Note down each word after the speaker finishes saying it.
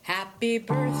Happy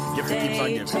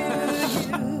birthday to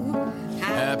you.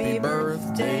 Happy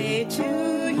birthday to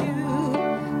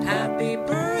you. Happy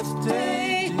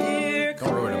birthday, dear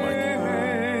Kirk.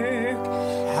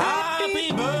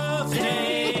 Happy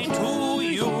birthday to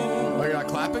you. Oh, you're not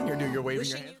clapping? You're waving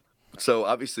your hand? So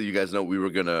obviously, you guys know we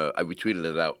tweeted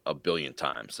it out a billion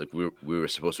times. Like we were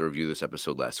supposed to review this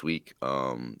episode last week.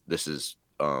 This is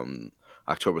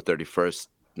October 31st,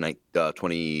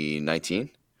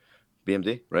 2019,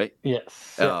 BMD, right?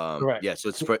 Yes. Correct. Yeah. So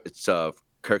it's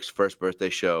Kirk's first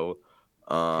birthday show.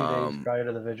 2 days prior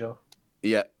to the vigil.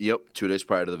 Yeah. Yep. 2 days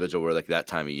prior to the vigil. We're like that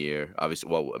time of year.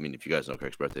 Obviously, well, I mean, if you guys know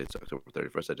Kirk's birthday, it's October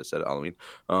 31st. I just said it, Halloween.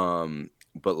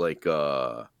 But like.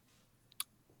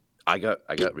 I got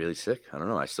really sick. I don't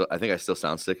know. I think I still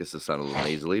sound sick. I still sound a little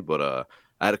nasally, but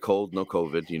I had a cold, no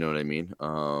COVID. You know what I mean?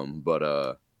 But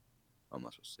I'm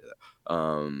not supposed to say that.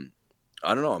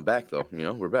 I don't know. I'm back though. You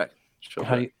know, we're back.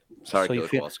 Sorry, Killer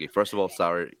Kowalski. First of all,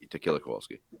 sorry to Killer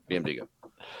Kowalski. BMD go.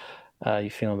 You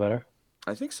feeling better?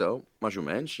 I think so. Mushroom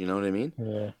Mensch. You know what I mean?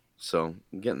 Yeah. So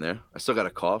I'm getting there. I still got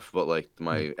a cough, but like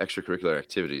my extracurricular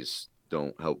activities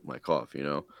don't help my cough. You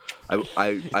know,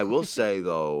 I will say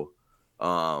though.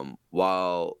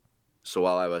 While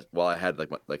I had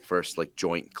like my first like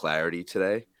joint clarity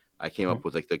today, I came up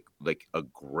with like a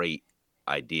great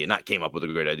idea. Not came up with a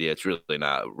great idea. It's really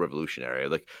not revolutionary.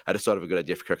 Like I just thought of a good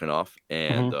idea for kicking off,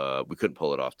 and we couldn't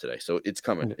pull it off today. So it's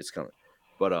coming. It's coming.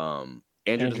 But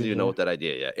Andrew doesn't even know what that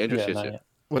idea yet. Andrew's here.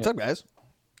 What's up, guys?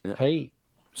 Yeah. Hey.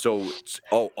 So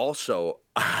also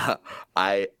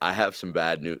I have some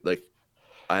bad news. Like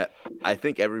I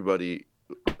think everybody.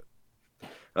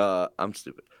 I'm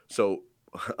stupid. So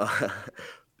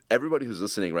everybody who's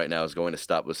listening right now is going to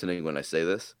stop listening when I say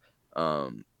this.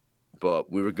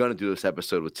 But we were going to do this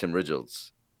episode with Tim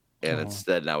Richards, and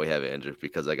instead now we have Andrew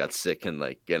because I got sick and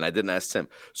I didn't ask Tim.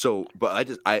 So, but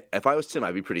if I was Tim,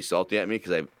 I'd be pretty salty at me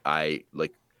because I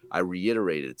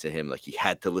reiterated to him like he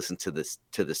had to listen to this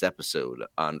episode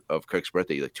of Kirk's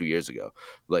birthday like 2 years ago,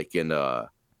 and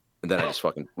then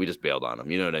we just bailed on him.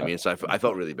 You know what I mean? So I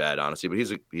felt really bad honestly, but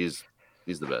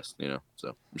he's the best, you know,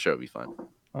 so I'm sure it'll be fine.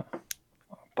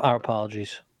 Our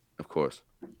apologies. Of course.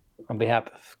 On behalf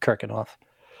of Kirk and off.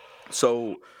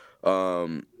 So,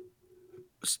 Andrew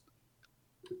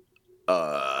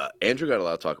got a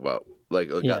lot to talk about.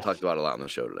 Got talked about a lot on the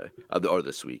show today, or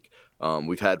this week.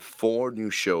 We've had 4 new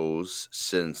shows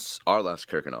since our last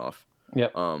Kirk and off.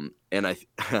 Yep. And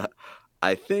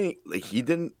I think like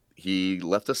he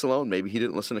left us alone. Maybe he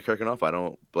didn't listen to Kirk and off. I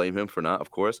don't blame him for not,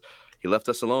 of course. He left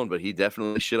us alone, but he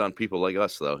definitely shit on people like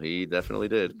us, though. He definitely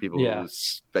did. People who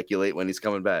speculate when he's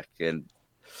coming back. And,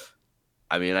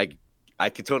 I mean, I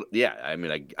could totally – yeah, I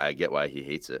mean, I get why he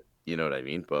hates it. You know what I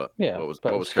mean? But what was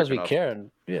because we care. And,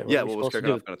 what was Kirk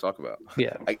and off going to talk about?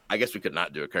 Yeah. I guess we could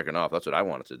not do a Kirk and off. That's what I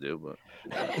wanted to do.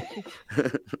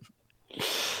 But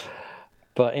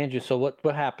But Andrew, so what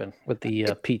happened with the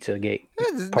Pizzagate?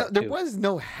 There was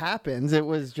no happens. It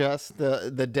was just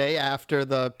the day after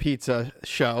the pizza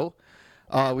show.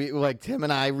 Tim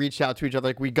and I reached out to each other,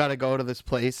 like, we got to go to this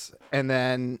place. And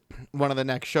then one of the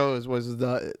next shows was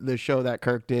the show that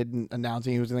Kirk did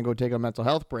announcing he was going to go take a mental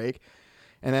health break.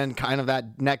 And then kind of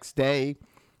that next day,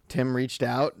 Tim reached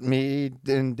out, me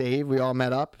and Dave, we all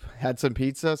met up, had some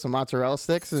pizza, some mozzarella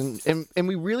sticks. And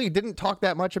we really didn't talk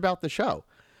that much about the show.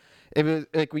 It was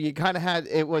like we kind of had,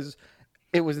 it was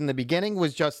in the beginning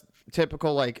was just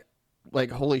typical, like,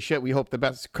 holy shit, we hope the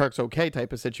best, Kirk's okay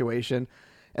type of situation.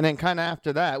 And then kind of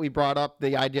after that, we brought up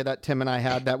the idea that Tim and I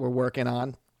had that we're working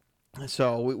on.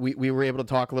 So we were able to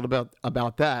talk a little bit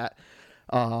about that.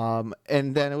 And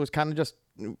then it was kind of just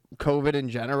COVID in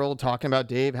general, talking about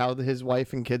Dave, how his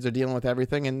wife and kids are dealing with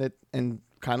everything, and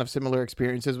kind of similar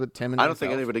experiences with Tim and I don't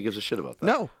think anybody gives a shit about that.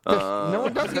 No, no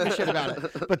one does give a shit about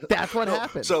it. But that's what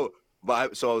happened. So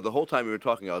the whole time we were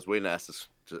talking, I was waiting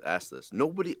to ask this.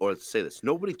 Nobody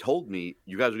told me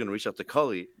you guys were going to reach out to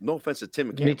Cully. No offense to Tim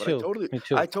and Cam, but Me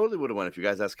too. I totally would have went if you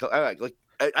guys asked Cully.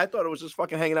 I thought it was just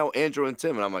fucking hanging out with Andrew and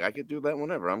Tim, and I'm like, I could do that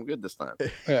whenever. I'm good this time.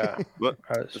 Yeah, but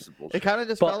this is bullshit. It kind of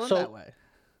just fell in that way.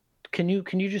 Can you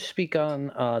just speak on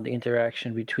the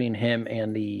interaction between him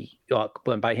and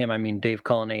by him I mean Dave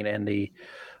Cullinane and the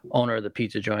owner of the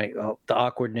pizza joint? The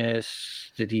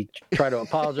awkwardness. Did he try to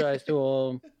apologize to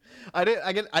him? I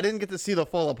didn't get to see the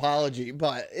full apology,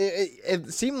 but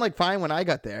it seemed like fine when I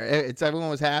got there. Everyone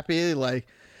was happy,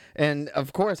 and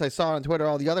of course I saw on Twitter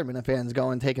all the other Minute fans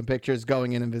taking pictures,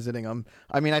 going in and visiting them.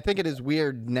 I mean, I think it is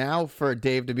weird now for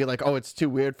Dave to be like, oh, it's too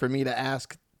weird for me to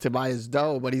ask to buy his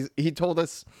dough, but he told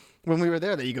us when we were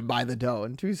there that you could buy the dough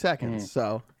in 2 seconds.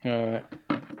 So, all right.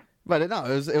 But no,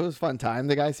 it was fun time.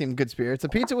 The guy seemed good spirits. The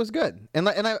pizza was good, and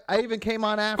I even came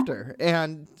on after,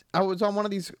 and I was on one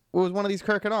of these. It was one of these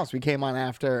Kirk and Us. We came on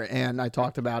after, and I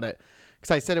talked about it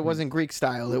because I said it wasn't Greek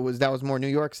style. That was more New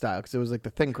York style because it was like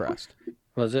the thin crust.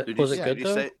 Was it? Did Was you, it good did you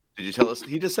though? say? Did you tell us?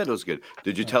 He just said it was good.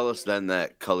 Did you tell us then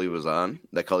that Cully was on?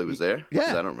 That Cully was there? 'Cause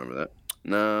Yeah. I don't remember that.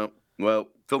 No. Well,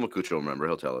 Phil McCucci will remember.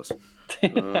 He'll tell us.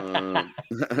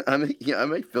 I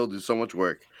make Phil do so much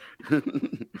work.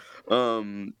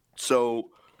 So,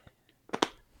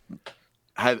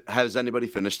 has anybody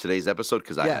finished today's episode?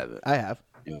 Because I haven't. I have.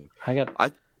 I got.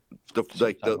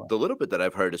 The little bit that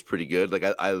I've heard is pretty good. Like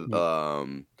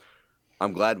I'm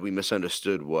glad we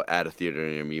misunderstood what At a Theater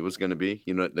Near Me was going to be.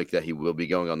 You know, like that he will be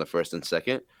going on the first and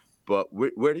second. But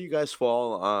where do you guys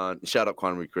fall on? Shout out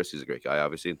Connery Chris, he's a great guy,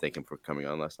 obviously, and thank him for coming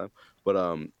on last time. But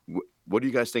what do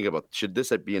you guys think about? Should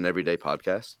this be an everyday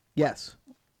podcast? Yes.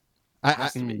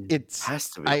 Has to be. Has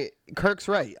to be. Kirk's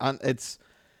right. It's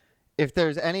if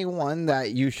there's anyone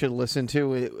that you should listen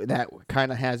to that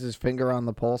kind of has his finger on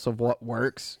the pulse of what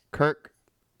works, Kirk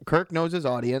knows his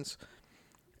audience,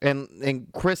 and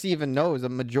Chris even knows a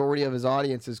majority of his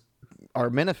audience are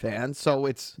Minifans, so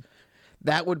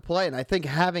that would play. And I think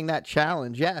having that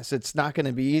challenge, yes, it's not going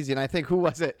to be easy. And I think, who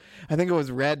was it? I think it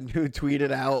was Red who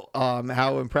tweeted out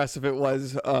how impressive it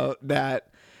was that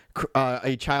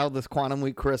a childless Quantum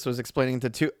Week Chris was explaining to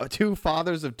two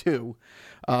fathers of two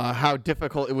how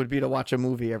difficult it would be to watch a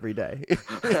movie every day.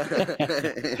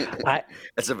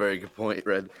 That's a very good point,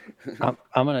 Red. I'm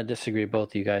going to disagree with both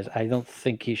of you guys. I don't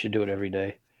think he should do it every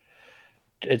day.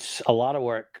 It's a lot of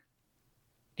work.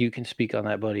 You can speak on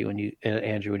that, buddy,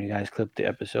 Andrew, when you guys clip the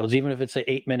episodes, even if it's an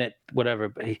 8-minute whatever.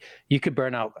 But you could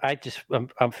burn out.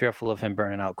 I'm fearful of him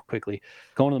burning out quickly.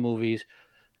 Going to the movies,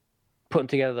 putting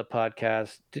together the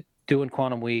podcast, doing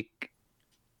Quantum Week,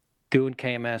 doing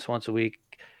KMS once a week.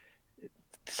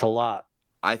 It's a lot.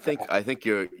 I think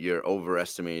you're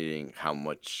overestimating how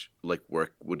much like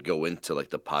work would go into like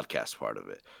the podcast part of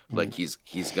it. Like he's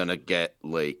gonna get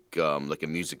like a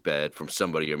music bed from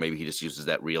somebody, or maybe he just uses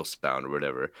that real sound or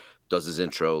whatever, does his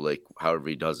intro like however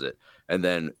he does it, and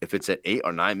then if it's an 8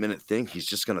 or 9 minute thing, he's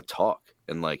just gonna talk.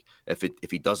 And like if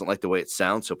he doesn't like the way it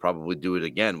sounds, he'll probably do it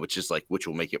again, which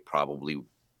will make it probably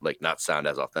like not sound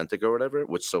as authentic or whatever.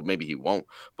 So maybe he won't.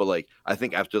 But like I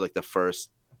think after like the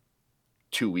first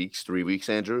 2 weeks, 3 weeks,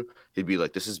 Andrew, he'd be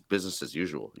like, this is business as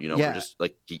usual. You know, Yeah. we're just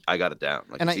like, I got it down.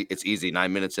 Like, it's easy.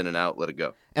 9 minutes in and out, let it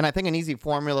go. And I think an easy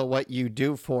formula, what you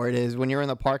do for it is when you're in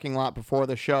the parking lot before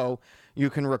the show, you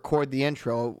can record the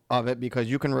intro of it, because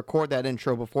you can record that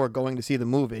intro before going to see the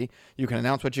movie. You can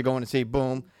announce what you're going to see,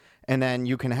 boom. And then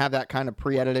you can have that kind of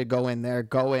pre-edited, go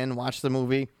in, watch the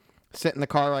movie, sit in the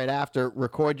car right after,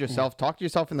 record yourself, talk to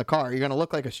yourself in the car. You're going to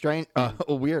look like a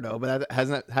weirdo, but that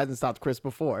hasn't stopped Chris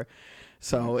before.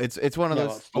 So it's one of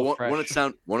those. Won't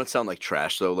it sound like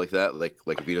trash though, like that, like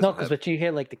if he doesn't? No, because you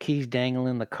hear like the keys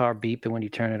dangling, the car beeping when you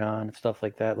turn it on and stuff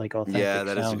like that, like authentic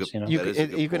that sounds. is a good. You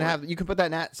know? You can put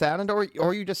that sound into,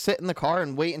 or you just sit in the car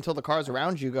and wait until the cars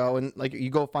around you go, and like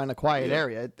you go find a quiet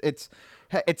area.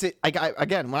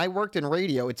 Again, when I worked in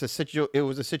radio, it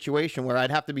was a situation where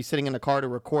I'd have to be sitting in the car to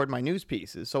record my news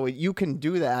pieces. So you can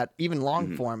do that even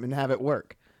long form and have it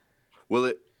work. Will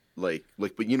it? Like,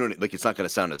 but you know, like it's not going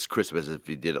to sound as crisp as if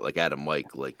you did it like Adam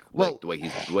Mike, like the way he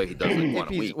does like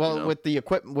Quantum Week. Well, you know? with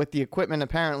the equipment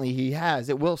apparently he has,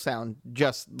 it will sound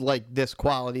just like this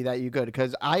quality that you could.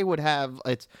 Because I would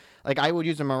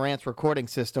use a Marantz recording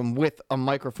system with a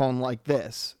microphone like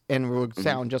this, and it would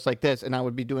sound just like this, and I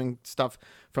would be doing stuff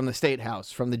from the State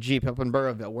House, from the Jeep up in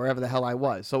Burrillville, wherever the hell I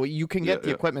was. So you can get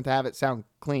the equipment to have it sound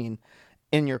clean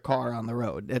in your car on the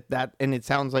road. And it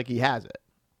sounds like he has it.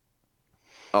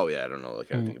 Oh yeah, I don't know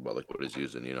like anything about like what he's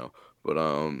using, you know. But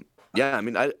yeah, I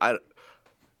mean,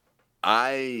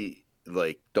 I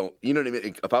like don't, you know what I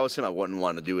mean? If I was him, I wouldn't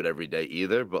want to do it every day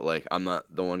either. But like, I'm not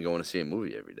the one going to see a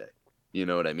movie every day. You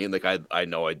know what I mean? Like I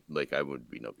know I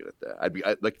would be no good at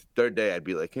that. Like the third day, I'd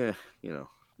be like, you know,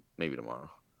 maybe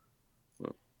tomorrow.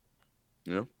 Well,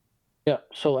 you know. Yeah,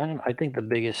 so I think the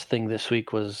biggest thing this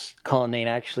week was Cullinane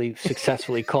actually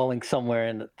successfully calling somewhere,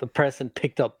 and the person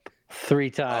picked up 3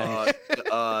 times.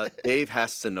 Dave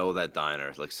has to know that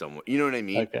diner, like somewhere. You know what I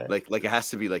mean? Okay. Like it has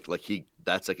to be like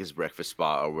that's like his breakfast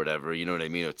spot or whatever. You know what I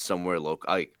mean? It's somewhere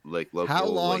local. Local. How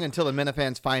long until the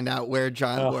Minifans find out where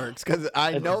John works? Because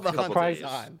I know the hunt is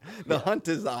on. The hunt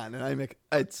is on, and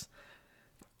it's.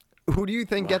 Who do you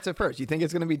think gets it first? You think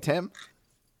it's going to be Tim?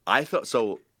 I thought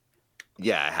so.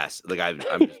 Yeah, it has. Like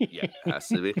it has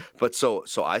to be. But so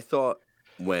I thought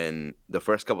when the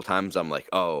first couple times I'm like,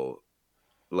 oh,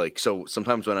 like, so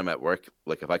sometimes when I'm at work,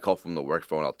 like if I call from the work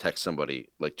phone, I'll text somebody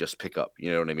like just pick up,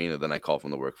 you know what I mean? And then I call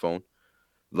from the work phone.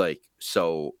 Like,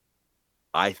 so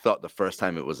I thought the first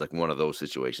time it was like one of those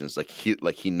situations. Like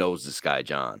he knows this guy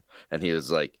John, and he was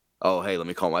like, "Oh, hey, let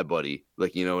me call my buddy."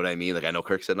 Like, you know what I mean? Like, I know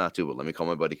Kirk said not to, but let me call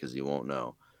my buddy because he won't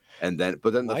know. And then,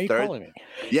 but then Why are the you third, calling me?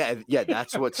 yeah,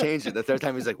 that's what changed it. The third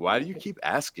time he's like, "Why do you keep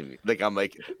asking me?" Like, I'm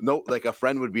like, no, like a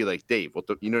friend would be like, "Dave, what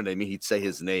the," you know what I mean? He'd say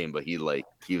his name, but he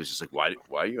was just like, "Why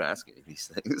are you asking me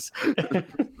these things?"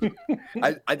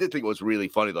 I did think it was really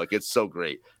funny. Like, it's so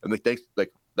great. And like, thanks,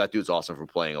 like. That dude's awesome for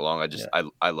playing along.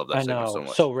 I love that I segment know, so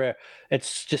much. so rare.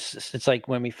 It's like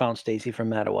when we found Stacy from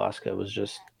Madawaska. It was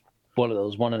just one of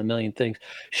those one in a million things.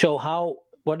 So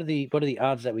what are the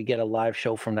odds that we get a live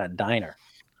show from that diner?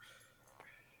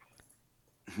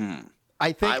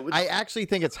 I actually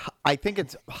think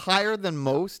it's higher than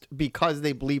most because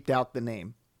they bleeped out the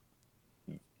name.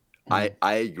 I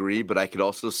agree, but I could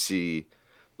also see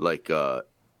like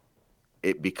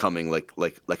it becoming like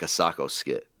a Sacco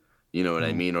skit. You know what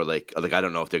I mean? Or like I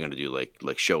don't know if they're gonna do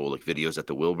like show like videos at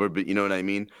the Wilbur, but you know what I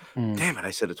mean? Damn it,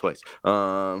 I said it twice.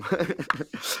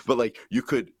 But like you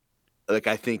could, like,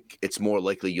 I think it's more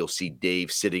likely you'll see Dave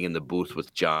sitting in the booth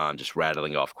with John just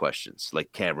rattling off questions,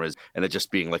 like cameras, and it just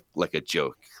being like a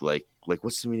joke, like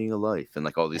what's the meaning of life, and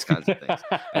like all these kinds of things,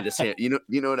 and just you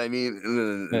know what I mean?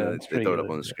 And then they throw it up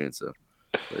on the screen. So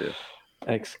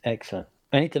yeah. Excellent.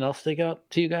 Anything else stick out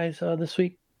to you guys this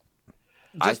week?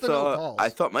 I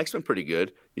thought Mike's been pretty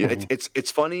good. You know,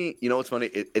 it's funny. You know what's funny?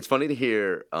 It's funny to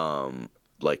hear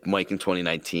like Mike in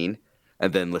 2019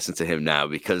 and then listen to him now,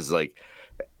 because like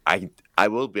I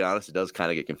will be honest, it does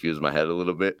kind of get confused in my head a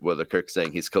little bit whether Kirk's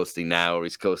saying he's coasting now or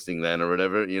he's coasting then or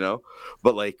whatever, you know.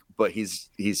 But he's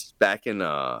back in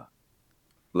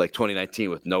like 2019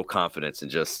 with no confidence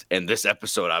and this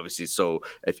episode obviously. So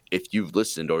if you've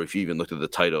listened or if you even looked at the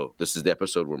title, this is the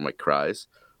episode where Mike cries.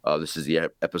 This is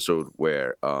the episode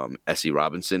where S.E.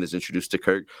 Robinson is introduced to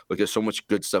Kirk. Like, there's so much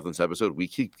good stuff in this episode. We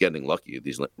keep getting lucky with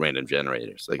these random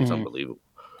generators. Like, it's unbelievable.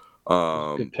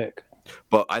 Good pick.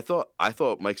 But I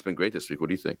thought Mike's been great this week. What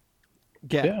do you think?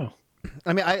 Yeah.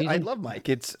 I mean, I love Mike.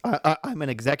 It's I'm an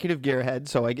executive gearhead,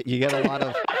 so you get a lot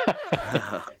of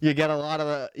you get a lot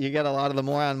of the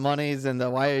moron monies and the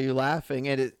why are you laughing?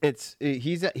 And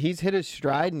he's hit his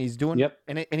stride and he's doing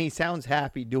and he sounds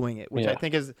happy doing it, which I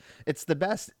think it's the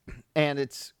best. And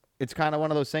it's kind of one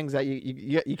of those things that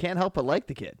you can't help but like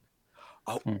the kid.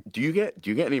 Oh, do you get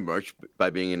any merch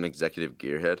by being an executive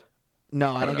gearhead?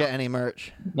 No, I don't get any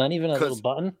merch. Not even a little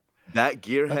button. That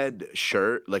gearhead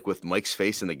shirt, like with Mike's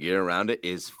face and the gear around it,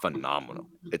 is phenomenal.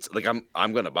 It's like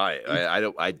I'm gonna buy it.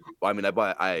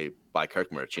 I buy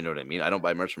Kirk merch. You know what I mean? I don't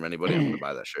buy merch from anybody. I'm gonna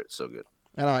buy that shirt. It's so good.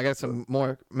 I know. I got some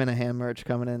more Minahan merch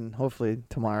coming in. Hopefully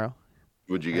tomorrow.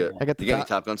 What'd you get? I got any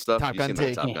Top Gun stuff. Top Gun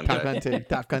T.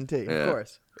 Top Gun T. Of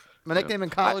course. My nickname in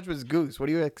college was Goose. What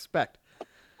do you expect?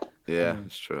 Yeah,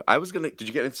 it's true. I was gonna. Did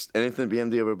you get anything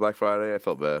BMD over Black Friday? I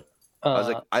felt bad. I was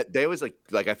like, they always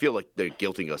like I feel like they're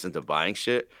guilting us into buying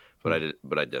shit, but I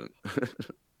didn't.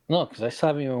 No, because I still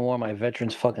haven't even worn my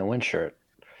Veterans fucking win shirt.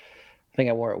 I think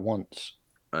I wore it once.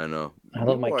 I know. I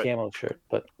love my camo shirt,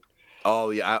 but. Oh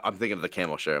yeah, I'm thinking of the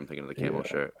camo shirt.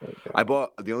 Shirt. I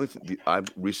bought I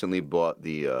recently bought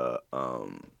the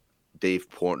Dave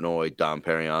Portnoy, Dom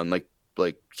Perignon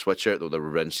like sweatshirt, the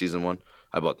Revenge Season one.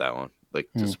 I bought that one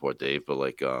to support Dave, but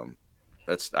like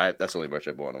that's the only merch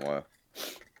I bought in a while.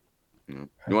 You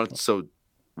want so?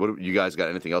 What you guys got?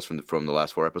 Anything else from the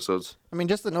last 4 episodes? I mean,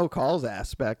 just the no calls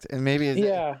aspect, and maybe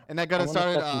and that got us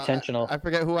started. Intentional. I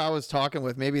forget who I was talking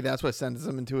with. Maybe that's what sends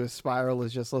them into a spiral.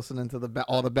 Is just listening to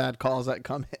all the bad calls that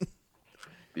come in.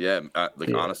 Yeah,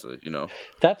 honestly, you know.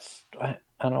 That's I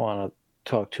don't want to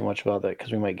talk too much about that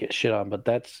because we might get shit on. But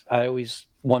I always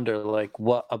wonder like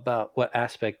what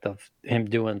aspect of him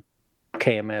doing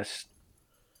KMS,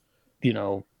 you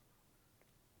know.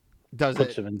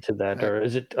 Puts him into that, or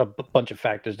is it a bunch of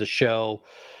factors? The show,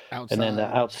 outside. And then the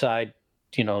outside,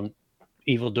 you know,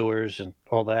 evildoers and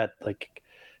all that. Like,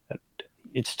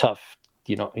 it's tough.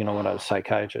 You know, we're not a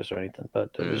psychiatrist or anything, but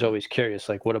I was always curious.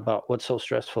 Like, what's so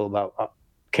stressful about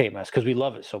KMS? Because we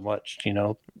love it so much, you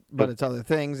know. But it's other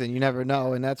things, and you never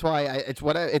know, and that's why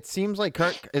it seems like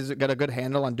Kirk has got a good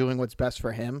handle on doing what's best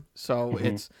for him. So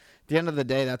it's at the end of the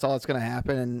day, that's all that's going to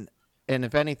happen. And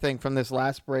if anything, from this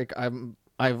last break,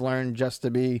 I've learned just to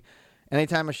be,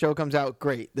 anytime a show comes out,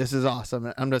 great, this is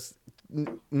awesome. I'm just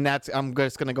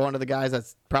gonna go into the guys.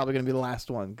 That's probably gonna be the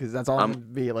last one because that's all I'm gonna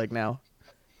be like now.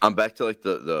 I'm back to like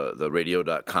the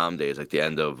radio.com days, like the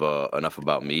end of Enough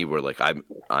About Me, where like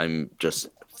I'm just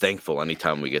thankful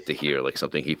anytime we get to hear like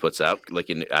something he puts out.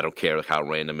 Like, I don't care like how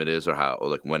random it is or how, or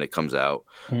like when it comes out.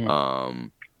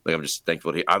 Like, I'm just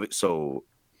thankful. He's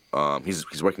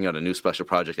working on a new special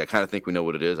project. I kind of think we know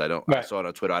what it is. I don't. I saw it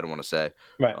on Twitter. I don't want to say.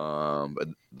 Right. But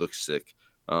it looks sick.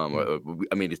 I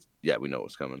mean, we know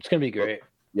what's coming. It's gonna be great.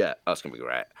 Yeah, it's gonna be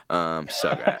great.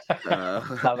 So great.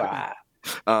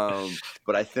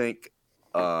 But I think,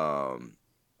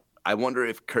 I wonder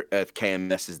if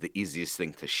KMS is the easiest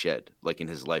thing to shed, like in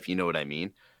his life. You know what I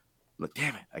mean? Like,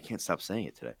 damn it, I can't stop saying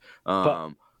it today.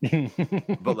 But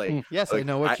like, yes, like, I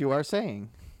know what you are saying.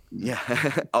 Yeah.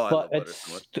 Oh, I love butter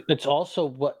so much. It's also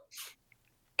what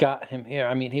got him here.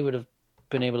 I mean, he would have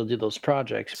been able to do those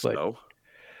projects, but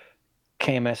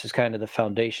KMS is kind of the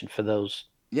foundation for those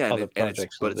other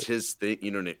projects. But it's his thing,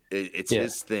 you know. It's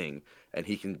his thing, and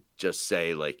he can just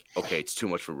say like, "Okay, it's too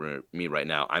much for me right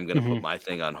now. I'm going to put my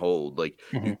thing on hold." Like,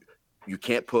 you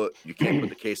can't put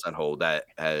the case on hold that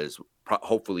has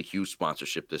hopefully huge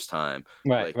sponsorship this time.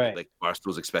 Right. Like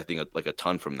Barstool's expecting a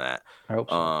ton from that. I hope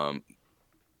so.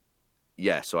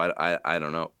 Yeah, so I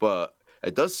don't know, but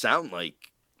it does sound like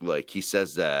he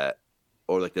says that,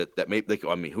 or like that maybe, like,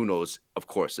 I mean, who knows? Of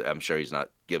course, I'm sure he's not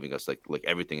giving us like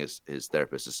everything his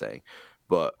therapist is saying,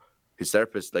 but his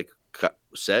therapist like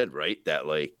said, right, that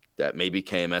maybe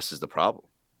KMS is the problem,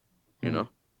 you know.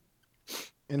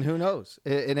 And who knows?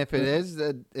 And if it is,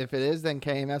 then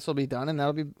KMS will be done, and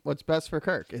that'll be what's best for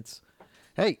Kirk.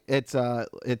 Like you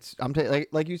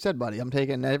said, buddy. I'm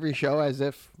taking every show as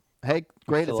if, hey,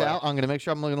 great, it's out. I'm going to make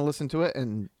sure I'm going to listen to it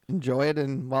and enjoy it,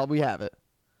 and while we have it.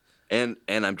 And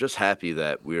I'm just happy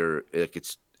that we're like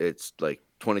it's like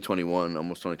 2021,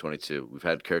 almost 2022. We've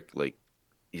had Kirk, like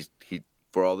he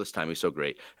for all this time, he's so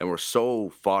great, and we're so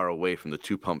far away from the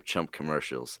Two Pump Chump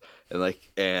commercials, and like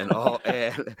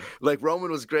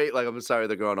Roman was great. Like, I'm sorry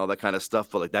they're going all that kind of stuff,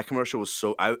 but like that commercial was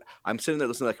so. I'm sitting there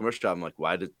listening to that commercial. I'm like,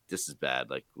 why did this is bad?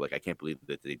 Like I can't believe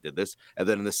that they did this. And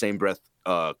then in the same breath,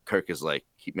 Kirk is like,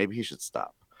 maybe he should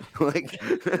stop. Like,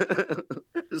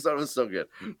 this song was so good.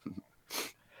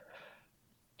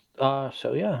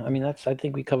 So yeah, I mean, I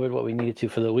think we covered what we needed to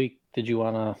for the week. Did you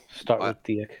want to start with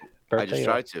the birthday? I just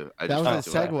tried to. That was a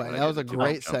segue. That was a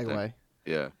great segue.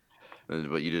 Yeah,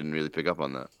 but you didn't really pick up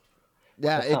on that.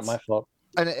 Yeah, it's not my fault.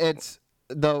 And it's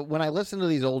when I listen to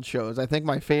these old shows, I think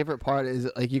my favorite part is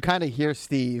like you kind of hear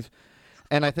Steve,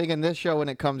 and I think in this show when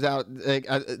it comes out, like,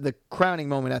 the crowning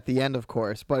moment at the end, of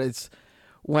course, but it's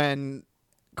when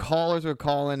callers were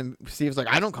calling and Steve's like,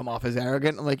 I don't come off as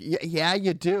arrogant. I'm like, yeah,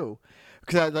 you do.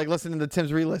 Because I like listening to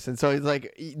Tim's re-listen. So he's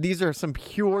like, these are some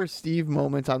pure Steve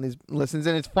moments on these listens.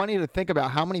 And it's funny to think about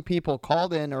how many people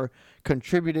called in or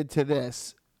contributed to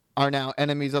this are now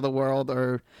enemies of the world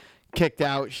or kicked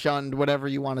out, shunned, whatever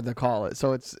you wanted to call it.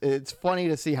 So it's funny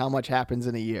to see how much happens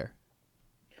in a year.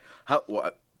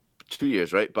 2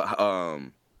 years, right? But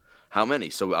how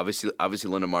many? So obviously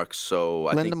Linda Marks. So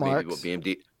I think maybe what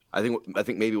BMD. I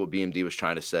think maybe what BMD was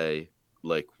trying to say,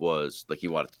 like, was like he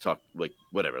wanted to talk, like,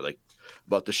 whatever, like,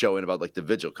 about the show and about like the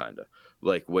vigil, kind of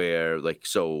like where, like,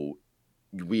 so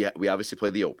we obviously play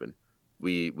the open,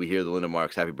 we hear the Linda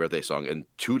Marks Happy Birthday song, and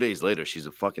 2 days later she's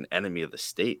a fucking enemy of the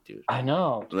state, dude. I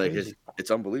know, like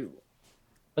it's unbelievable.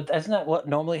 But isn't that what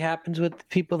normally happens with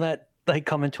people that like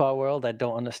come into our world that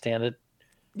don't understand it?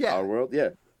 Yeah, our world. Yeah,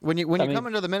 when you come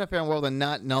into the Minifan world and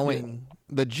not knowing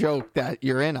the joke that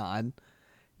you're in on,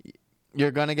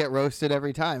 you're gonna get roasted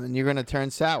every time, and you're gonna turn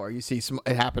sour. You see,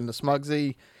 it happened to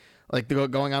Smugsy, like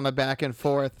going on the back and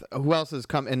forth. Who else has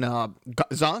come in?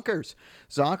 Zonkers.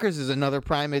 Zonkers is another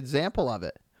prime example of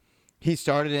it. He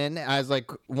started in as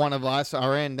like one of us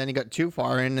are in, then he got too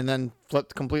far in, and then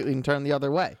flipped completely and turned the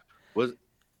other way. Was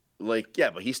like, yeah,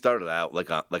 but he started out like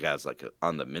as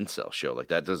on the Mincel show. Like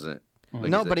that doesn't. Like,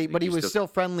 no, but he was still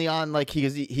friendly on, like,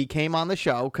 he came on the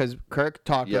show because Kirk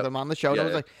talked with him on the show. Yeah, it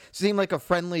was like seemed like a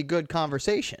friendly, good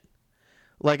conversation.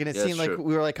 Like, and it seemed like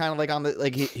we were like kind of like on the,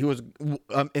 like he was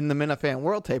in the Minifan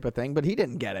world type of thing, but he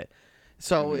didn't get it.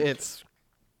 So it's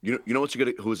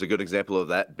who's a good example of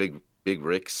that? Big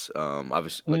Rick's.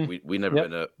 Obviously, like we never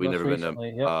been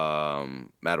to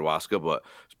Madawaska, but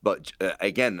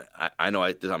again, I know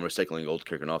I'm recycling old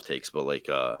Kirk and off takes, but like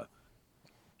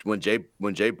when Jay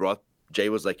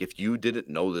was like, if you didn't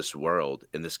know this world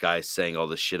and this guy's saying all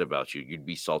this shit about you, you'd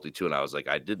be salty too. And I was like,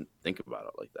 I didn't think about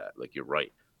it like that. Like, you're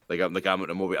right. Like I'm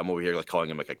over here like calling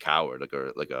him like a coward,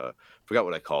 forgot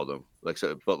what I called him. Like,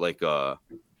 so, but I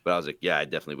was like, yeah, I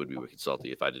definitely would be wicked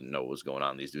salty if I didn't know what was going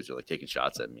on. These dudes are like taking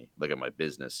shots at me, like at my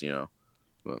business, you know.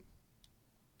 But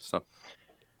so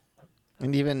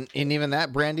And even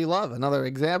that Brandy Love, another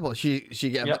example. She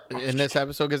in this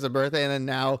episode gets a birthday, and then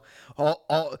now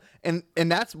and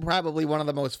that's probably one of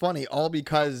the most funny, all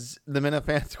because the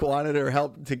Minifans wanted her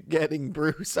help to getting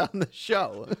Bruce on the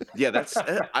show. Yeah, that's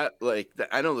I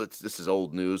know that this is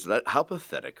old news. How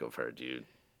pathetic of her, dude.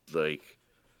 Like,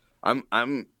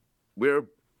 we're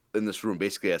in this room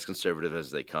basically as conservative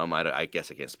as they come. I guess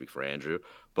I can't speak for Andrew,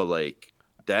 but like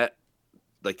that,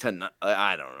 like 10,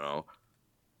 I don't know.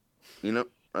 You know,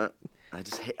 I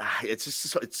just hate.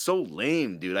 It's so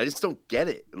lame, dude. I just don't get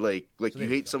it. Like you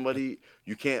hate somebody,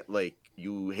 you can't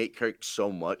you hate Kirk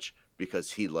so much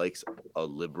because he likes a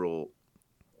liberal,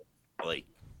 like,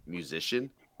 musician.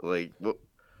 Like, what?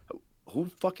 Who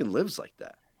fucking lives like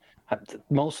that?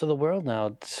 Most of the world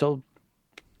now. So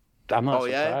I'm not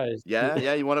surprised. Yeah.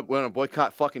 You want to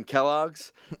boycott fucking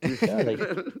Kellogg's? Yeah,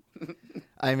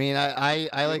 I mean, I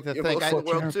like to think.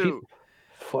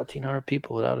 1,400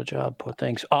 people without a job. Poor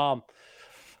things. But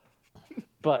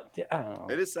I don't know.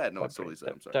 It is sad. No, it's totally sad.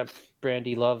 I'm sorry. That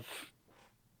Brandy Love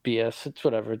BS. It's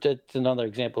whatever. It's another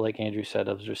example, like Andrew said,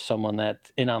 of just someone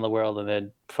that's in on the world and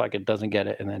then fucking doesn't get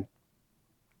it and then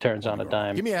turns on a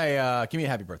dime. Give me a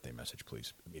happy birthday message,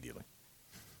 please, immediately.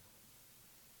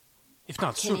 If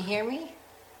not soon. Can you hear me?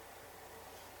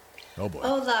 Oh boy.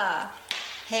 Hola.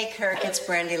 Hey, Kirk, it's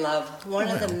Brandy Love, one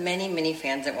of the many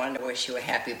fans that wanted to wish you a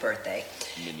happy birthday.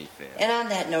 Mini fan. And on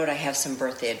that note, I have some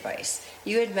birthday advice.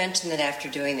 You had mentioned that after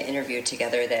doing the interview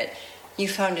together that you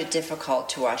found it difficult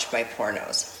to watch my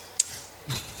pornos.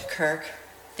 Kirk,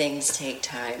 things take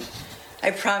time.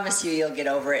 I promise you'll get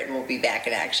over it and we'll be back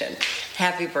in action.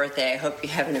 Happy birthday. I hope you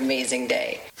have an amazing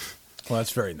day. Well,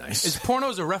 that's very nice. Is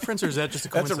pornos a reference or is that just a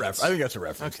coincidence? That's a reference. I think that's a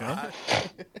reference.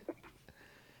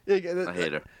 Okay. I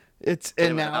hate her. It's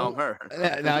and now I'm her.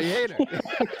 Now you hate her.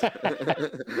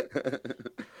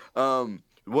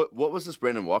 What was this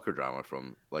Brandon Walker drama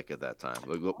from? Like, at that time,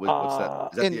 like,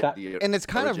 what's that? Is that and it's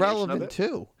kind of relevant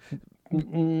too.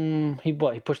 He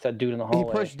pushed that dude in the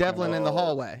hallway. He pushed Devlin in the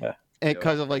hallway. Yeah.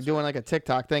 Because of doing like a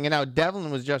TikTok thing, and now Devlin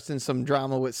was just in some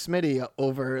drama with Smitty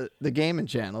over the gaming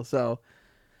channel. So,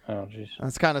 oh jeez,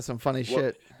 that's kind of some funny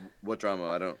shit. What drama?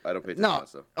 I don't pay attention No, to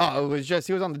stuff. it was just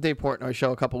he was on the Dave Portnoy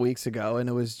show a couple weeks ago, and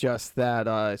it was just that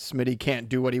Smitty can't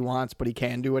do what he wants, but he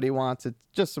can do what he wants. It's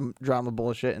just some drama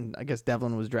bullshit, and I guess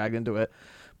Devlin was dragged into it.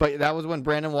 But that was when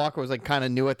Brandon Walker was like kind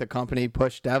of new at the company,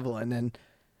 pushed Devlin, and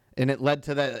it led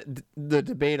to the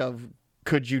debate of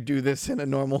could you do this in a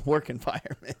normal work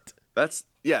environment? That's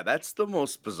the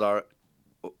most bizarre.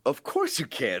 Of course you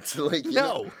can't. Like,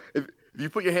 no, if you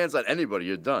put your hands on anybody,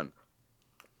 you're done.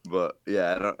 But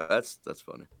yeah, that's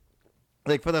funny.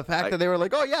 Like, for the fact that they were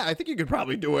like, "Oh yeah, I think you could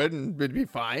probably do it and it'd be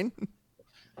fine."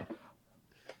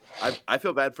 I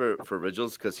feel bad for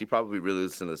Ridgels because he probably really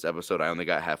listened to this episode. I only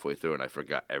got halfway through and I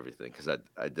forgot everything because I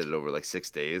did it over like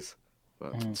 6 days.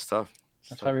 But it's tough.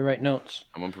 That's why we write notes.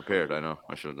 I'm unprepared. I know.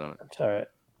 I should have done it. That's all right.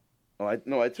 I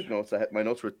took notes. My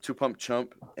notes were Two Pump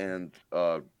Chump and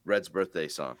Red's birthday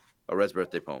song, a Red's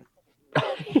birthday poem.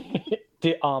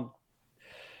 You know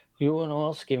who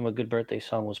else gave him a good birthday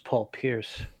song was Paul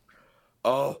Pierce.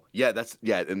 Oh yeah,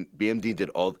 and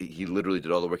BMD he literally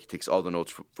did all the work. He takes all the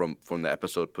notes from the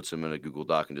episode, puts them in a Google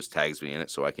Doc, and just tags me in it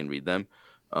so I can read them.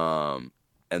 And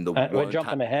we're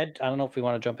jumping ahead. I don't know if we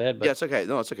want to jump ahead, but yeah, it's okay.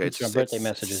 No, it's okay. It's birthday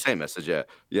messages. It's the same message, yeah.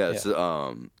 It's,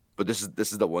 but this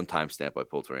is the one time stamp I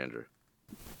pulled for Andrew.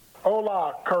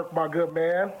 Hola, Kirk, my good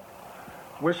man.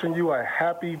 Wishing you a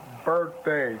happy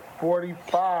birthday,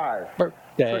 45.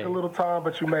 Birthday. Took a little time,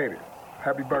 but you made it.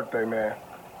 Happy birthday, man.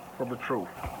 From the truth.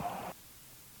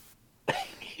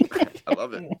 I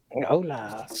love it.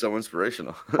 Hola. So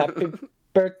inspirational. Happy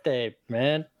birthday,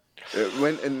 man.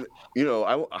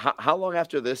 How long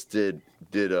after this did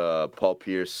Paul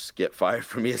Pierce get fired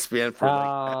from ESPN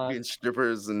for being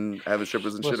strippers and having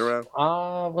strippers and shit around?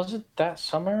 Was it that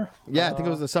summer? Yeah, I think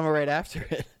it was the summer right after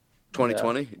it.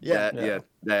 2020? Yeah.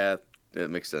 It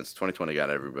makes sense. 2020 got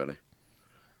everybody.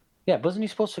 Yeah, wasn't he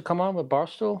supposed to come on with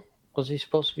Barstool? Was he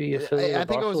supposed to be affiliated with Barstool? I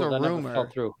think it was a rumor. Fell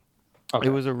through. Okay.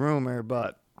 It was a rumor,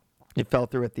 but it fell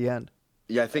through at the end.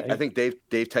 Yeah, I think Dave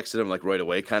texted him like right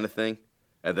away, kind of thing,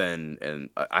 and then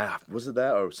was it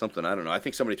that or something? I don't know. I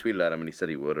think somebody tweeted at him and he said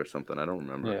he would or something. I don't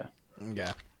remember.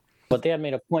 Yeah. But they had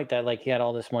made a point that like he had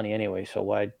all this money anyway, so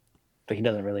why? But he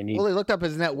doesn't really need. Well, he looked up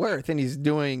his net worth and he's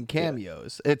doing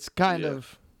cameos. Yeah. It's kind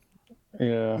of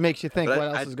makes you think what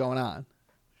else is going on.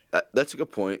 That's a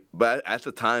good point. But at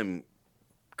the time,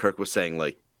 Kirk was saying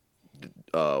like,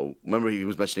 remember he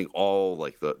was mentioning all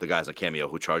like the guys on Cameo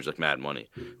who charge like mad money.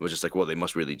 It was just like, well, they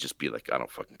must really just be like, I don't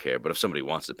fucking care. But if somebody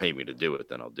wants to pay me to do it,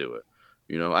 then I'll do it.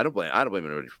 You know, I don't blame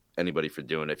anybody for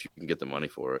doing it if you can get the money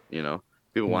for it. You know,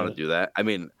 People want to do that. I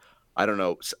mean, I don't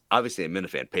know. Obviously, a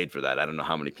Minifan paid for that. I don't know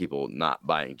how many people not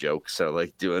buying jokes are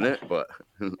like doing it, but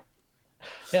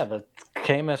Yeah, the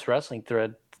KMS wrestling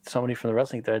thread. Somebody from the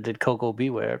wrestling thread did Coco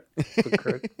Beware for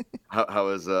Kirk. how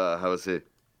is he?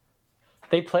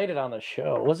 They played it on the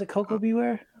show. Was it Coco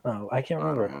Beware? Oh, I can't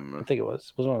remember. remember. I think it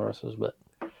was. It was one of the wrestlers, but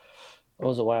it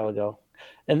was a while ago.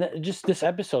 And just this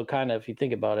episode, kind of, if you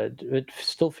think about it, it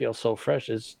still feels so fresh.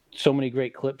 There's so many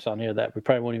great clips on here that we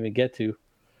probably won't even get to.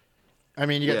 I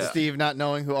mean, you got Steve not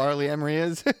knowing who Arlie Emery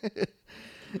is.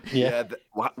 Yeah.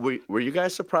 Were you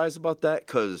guys surprised about that?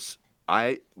 Because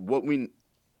listening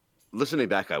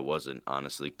back, I wasn't,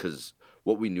 honestly, because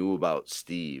what we knew about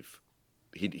Steve,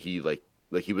 he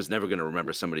was never going to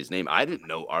remember somebody's name. I didn't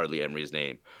know Arlie Emery's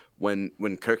name. When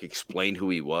Kirk explained who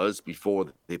he was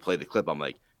before they played the clip, I'm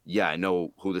like, yeah, I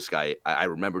know who this guy. I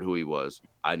remembered who he was.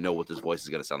 I know what this voice is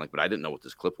going to sound like, but I didn't know what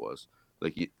this clip was.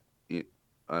 Like, I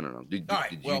don't know.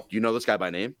 Do you know this guy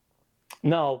by name?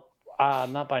 No,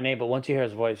 not by name, but once you hear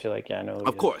his voice, you're like, yeah, I know.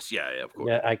 Of course, yeah, of course.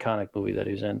 Yeah, iconic movie that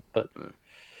he's in, but.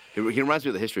 He reminds me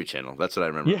of the History Channel. That's what I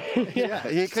remember. Yeah,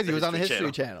 because he was on the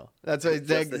History Channel. That's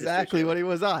exactly what he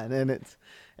was on, and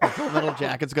Full Metal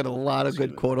Jacket's got a lot of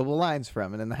good quotable lines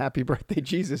from it, and the Happy Birthday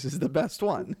Jesus is the best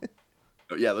one.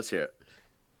 Yeah, let's hear it.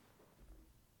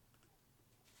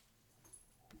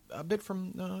 A bit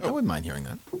from. I wouldn't mind hearing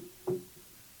that.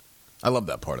 I love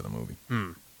that part of the movie.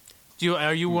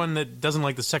 Are you one that doesn't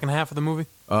like the second half of the movie?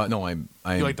 No, I'm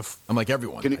I'm like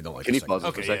everyone. I don't like. Can the you pause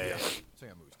second it for a second? Yeah.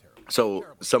 So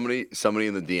somebody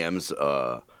in the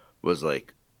DMs was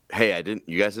like, "Hey,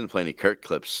 you guys didn't play any Kirk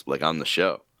clips like on the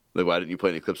show. Like, why didn't you play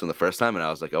any clips on the first time?" And I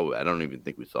was like, "Oh, I don't even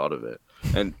think we thought of it."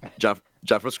 And John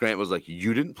Grant was like,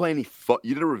 "You didn't play any.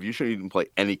 You did a review show. You didn't play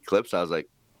any clips." I was like,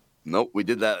 "Nope, we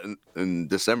did that in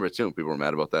December too." People were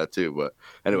mad about that too. But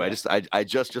anyway, I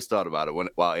just thought about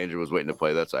it while Andrew was waiting to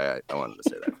play that. So I wanted to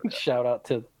say that. For that. Shout out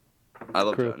to. I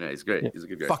love crew. John. Yeah, he's great. Yeah. He's a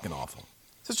good guy. Fucking awful.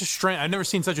 Such a strange. I've never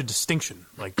seen such a distinction.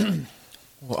 Like,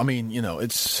 Well, I mean,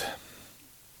 it's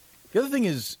the other thing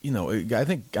is, I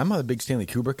think I'm not a big Stanley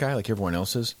Kubrick guy like everyone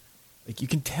else is. Like, you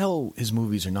can tell his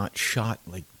movies are not shot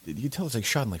like you can tell it's like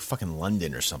shot in like fucking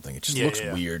London or something. It just looks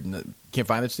weird. Can't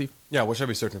find it, Steve? Yeah, what should I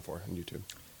be searching for on YouTube?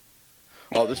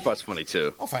 Oh, this part's funny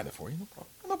too. I'll find it for you.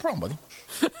 No problem,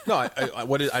 buddy. No,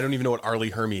 I don't even know what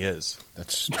Arlie Hermy is.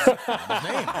 That's his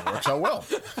name. It works out well.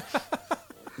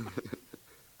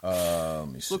 Let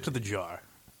me see. look to the jar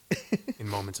in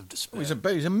moments of despair.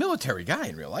 He's a military guy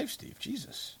in real life, Steve.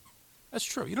 Jesus. That's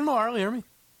true. You don't know Arlie Hermy?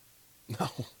 No.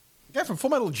 The guy from Full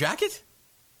Metal Jacket?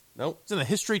 Nope. He's in the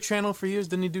History Channel for years.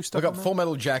 Didn't he do stuff? Look up on that? Full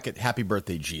Metal Jacket, Happy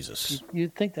Birthday, Jesus.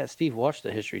 You'd think that Steve watched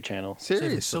the History Channel.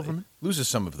 Seriously. Silverman? Loses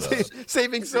some of the...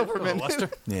 Saving Silverman. Lester?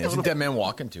 Yeah, it's a Dead Man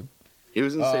Walking, too. He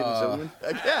was in Saving Silverman.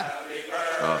 Yeah.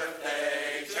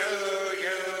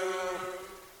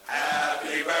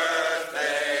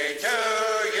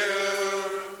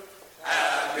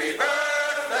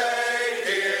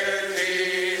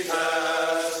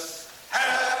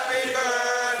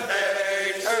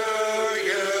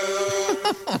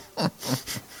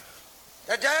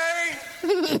 Today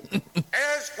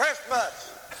is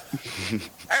Christmas.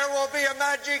 There will be a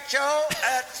magic show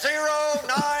at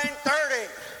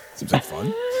 0930. Seems like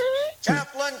fun.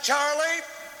 Chaplain Charlie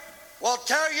will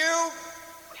tell you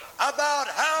about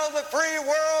how the free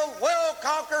world will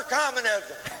conquer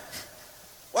communism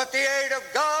with the aid of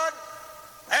God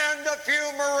and a few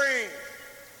Marines.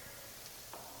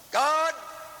 God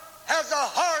has a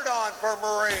hard-on for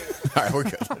Marines. All right, we're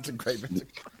good. That's a great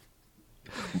music.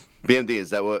 BMD, is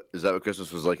that what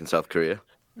Christmas was like in South Korea?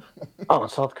 Oh, in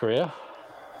South Korea?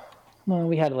 No,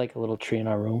 we had like a little tree in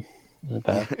our room. It wasn't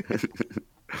bad.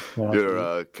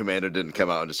 Your commander didn't come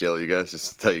out and just yell at you guys,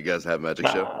 just tell you guys to have a magic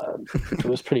show? It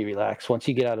was pretty relaxed. Once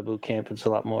you get out of boot camp, it's a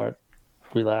lot more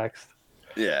relaxed.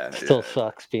 Yeah. Still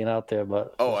sucks being out there,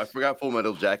 but Oh, I forgot Full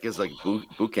Metal Jacket is like boot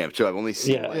camp too. I've only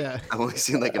seen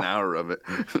like an hour of it.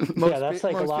 yeah, that's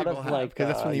like a lot people of have, like 'cause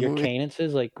that's when you your move.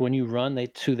 cadences. Like when you run, they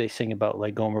sing about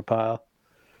like Gomer Pyle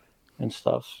and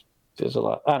stuff. There's a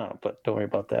lot. I don't know, but don't worry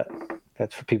about that.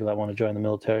 That's for people that want to join the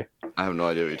military. I have no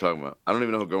idea what you're talking about. I don't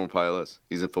even know who Gomer Pyle is.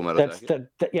 He's in Full Metal That's Jacket.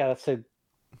 that's the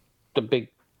big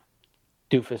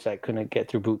doofus that couldn't get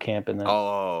through boot camp and then.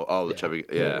 The chubby.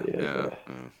 Yeah.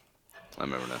 I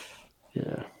remember now.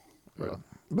 Yeah.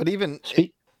 But even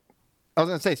I was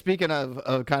gonna say, speaking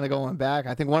of kind of going back,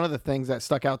 I think one of the things that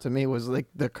stuck out to me was like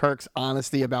the Kirk's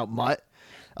honesty about Mutt,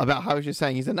 about how he's just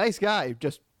saying he's a nice guy,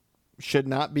 just should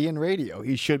not be in radio.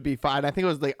 He should be fired. I think it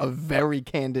was like a very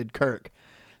candid Kirk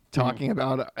talking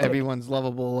about everyone's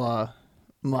lovable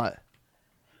Mutt.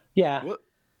 Yeah, What?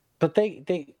 but they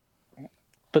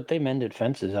But they mended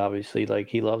fences, obviously. Like,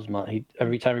 he loves Mutt.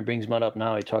 Every time he brings Mutt up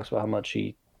now, he talks about how much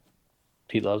he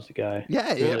loves the guy.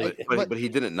 Yeah, but he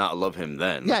didn't not love him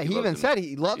then. Yeah, Like, he loved even him. said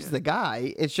he loves the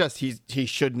guy. It's just he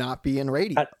should not be in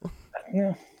radio.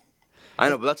 Yeah. I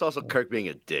know, but that's also Kirk being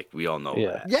a dick. We all know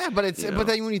that. Yeah, but it's You know? but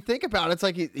then when you think about it, it's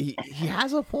like he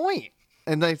has a point.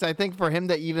 And I think for him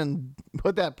to even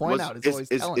put that point out, it's always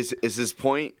telling. Is his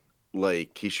point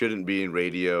like he shouldn't be in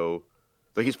radio?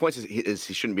 Like his point is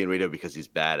he shouldn't be in radio because he's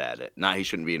bad at it. Not he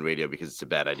shouldn't be in radio because it's a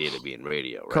bad idea to be in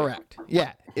radio. Right? Correct.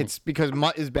 Yeah, it's because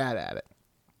Mutt is bad at it.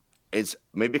 It's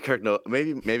maybe Kirk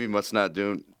maybe Mutt's not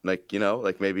doing like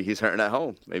maybe he's hurting at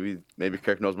home. Maybe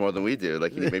Kirk knows more than we do.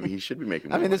 Like maybe he should be making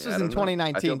more I mean, this money. was in I don't know.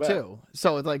 I feel 2019 bad. too.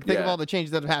 So it's like think of Yeah. all the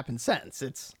changes that have happened since.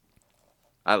 It's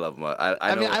I love Mutt.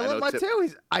 I know, love Mutt too.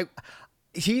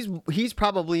 He's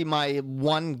probably my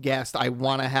one guest I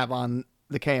want to have on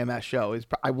the KMS show.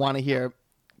 I want to hear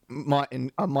Mutt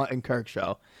and Kirk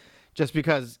show, just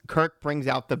because Kirk brings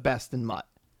out the best in Mutt.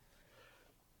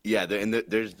 Yeah,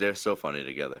 they're so funny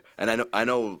together, and I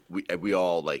know we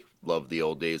all like love the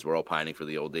old days. We're all pining for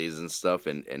the old days and stuff,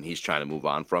 and he's trying to move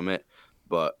on from it.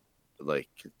 But like,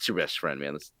 it's your best friend,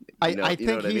 man. I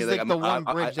think he's like the one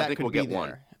bridge I that think could we'll be get there.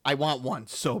 one. I want one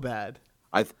so bad.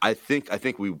 I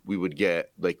think we would get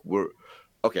like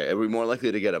are we more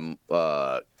likely to get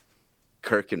a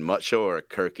Kirk and Mutt show or a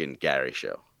Kirk and Gary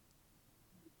show?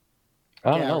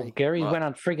 I don't know. Gary went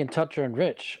on freaking Toucher and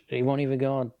Rich. He won't even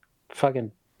go on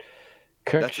fucking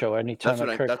Kirk show anytime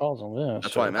that Kirk calls him. Yeah,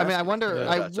 that's why I'm I mean, asking. I wonder. Yeah,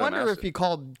 I that's why I'm wonder if asking. he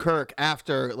called Kirk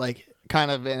after, like,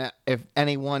 kind of, if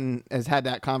anyone has had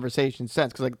that conversation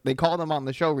since, because like they called him on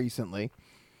the show recently,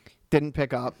 didn't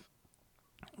pick up.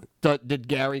 Did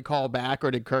Gary call back, or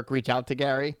did Kirk reach out to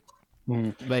Gary?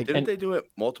 Like, Didn't they do it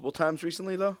multiple times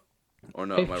recently though? Or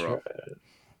no? Am I wrong?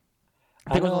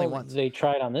 I think it was only know once. They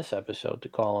tried on this episode to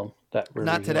call him.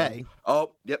 Not today.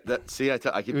 Oh, yep. I keep. It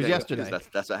was getting yesterday. confused.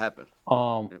 That's what happened.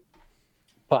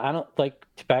 But I don't like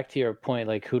back to your point.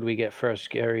 Like, who do we get first,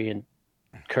 Gary and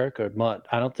Kirk or Mutt?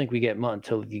 I don't think we get Mutt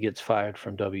until he gets fired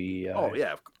from WEI. Oh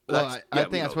yeah. Well, I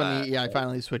think that's when the EI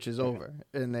finally switches over,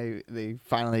 and they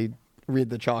finally read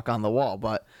the chalk on the wall.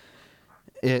 But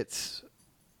it's,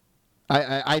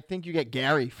 I think you get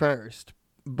Gary first,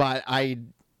 but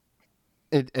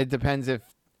it depends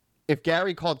if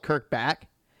Gary called Kirk back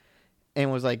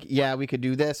and was like, yeah, we could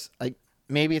do this. Like,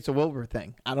 maybe it's a Wilbur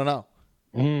thing. I don't know.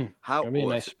 How That'd be a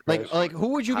nice surprise. Like who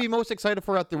would you be most excited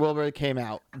for after Wilbur came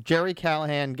out? Jerry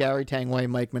Callahan, Gary Tangway,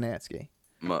 Mike Manansky.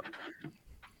 Mutt.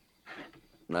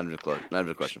 Not even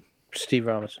a question. Steve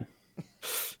Robinson.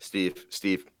 Steve.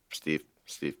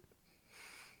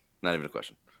 Not even a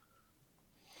question.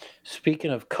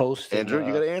 Speaking of coasting, Andrew,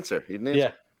 you got to answer. You didn't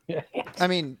answer. Yeah. I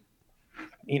mean,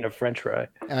 Eating a French fry.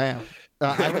 I am.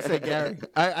 I would say Gary.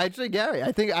 I'd say Gary.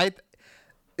 I think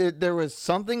there was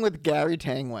something with Gary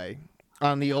Tangway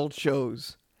on the old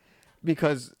shows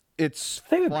because it's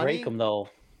They would funny. break him though.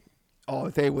 Oh,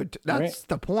 they would. That's Right.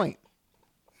 the point.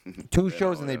 2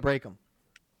 shows and they break them.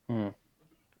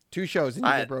 2 shows and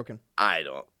you get broken. I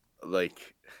don't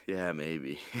like. Yeah,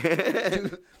 maybe.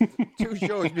 2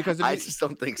 shows because I just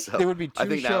don't think so. There would be 2 I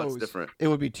think shows. now it's different. It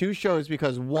would be 2 shows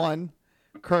because one,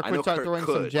 Kirk I know would start Kirk throwing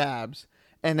some could. jabs,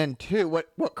 and then 2, what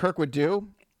Kirk would do,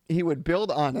 he would build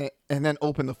on it and then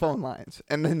open the phone lines,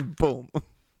 and then boom.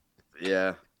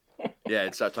 Yeah. Yeah,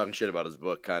 and start talking shit about his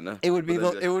book, kind of. It would be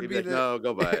no,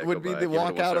 go by it would be the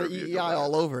walkout of EEI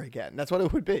all over again. That's what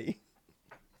it would be.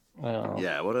 Well,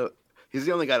 Yeah, he's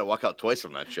the only guy to walk out twice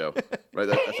from that show, right?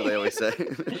 That's what they always say.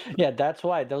 yeah, that's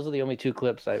why those are the only 2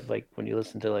 clips I like when you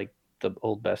listen to like the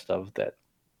old best of that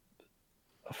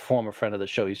a former friend of the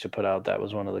show used to put out. That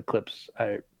was one of the clips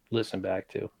I listened back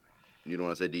to. You don't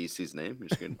want to say DEC's name? You're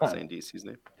just going to say DEC's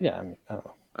name? Yeah, I mean, I don't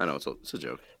know. I know it's a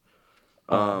joke.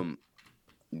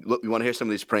 Look, you want to hear some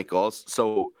of these prank calls?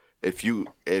 So if you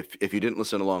didn't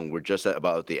listen along, we're just at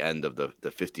about the end of the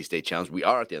 50 state challenge. We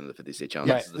are at the end of the 50 state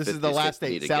challenge. Right. This is the 50th last we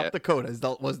state. need to South get.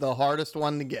 Dakota was the hardest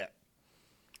one to get.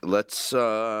 Let's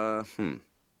All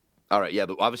right, yeah,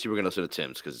 but obviously we're gonna listen to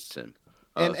Tim's because it's Tim.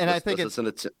 And I think let's listen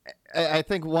to Tim. I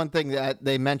think one thing that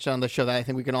they mentioned on the show that I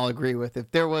think we can all agree with, if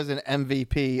there was an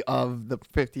MVP of the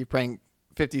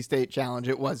 50 state challenge,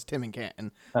 it was Tim and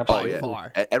Canton by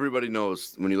far. Everybody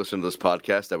knows when you listen to this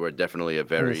podcast that we're definitely a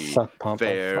very suck pump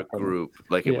fair group.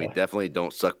 Like, and we definitely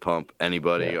don't suck pump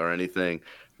anybody or anything.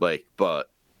 Like, but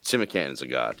Tim and Canton's a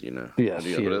god, you know. Yes,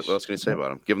 he what is. else can you say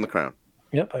about him? Give him the crown.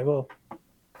 Yep, I will.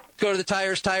 Go to the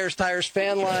Tires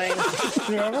fan line.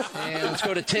 And let's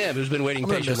go to Tim, who's been waiting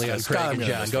patiently on Craig and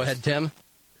John. Go ahead, Tim.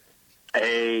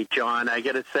 Hey, John, I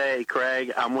got to say,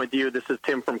 Craig, I'm with you. This is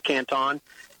Tim from Canton,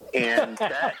 and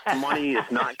that money is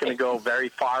not going to go very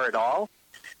far at all.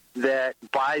 That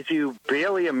buys you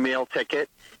barely a meal ticket.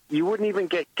 You wouldn't even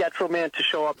get Getro-Man to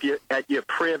show up at your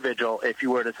prayer vigil if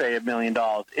you were to say $1 million.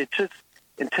 It's just,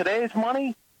 in today's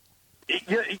money,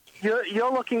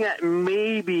 you're looking at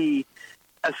maybe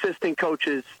assistant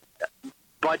coaches'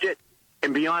 budget,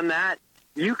 and beyond that,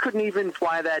 you couldn't even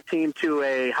fly that team to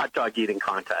a hot dog eating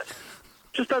contest.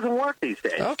 Just doesn't work these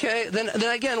days. Okay, then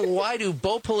again, why do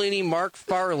Bo Pelini, Mark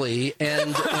Farley,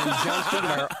 and John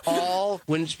Stugart all,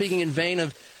 when speaking in vain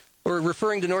of or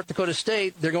referring to North Dakota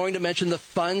State, they're going to mention the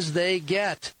funds they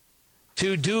get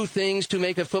to do things to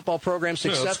make a football program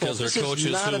successful? Because they're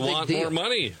coaches who want more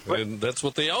money, and that's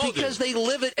what they all do. Because they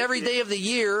live it every day of the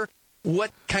year, what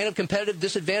kind of competitive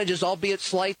disadvantages, albeit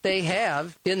slight, they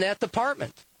have in that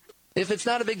department. If it's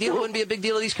not a big deal, it wouldn't be a big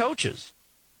deal to these coaches.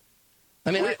 I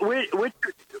mean, was it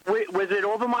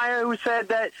Overmeyer who said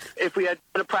that if we had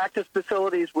better practice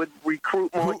facilities, would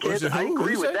recruit more kids? I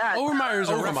agree with that. Overmeyer's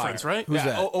a reference, right? Who's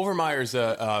that? Overmeyer's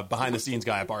a behind-the-scenes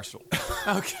guy at Barstool.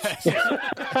 Okay.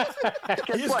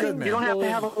 Guess what? good, man. You don't have to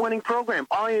have a winning program.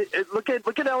 Look at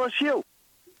LSU.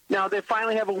 Now they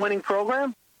finally have a winning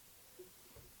program.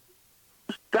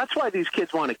 That's why these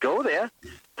kids want to go there.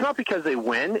 It's not because they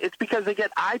win. It's because they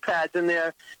get iPads in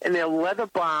their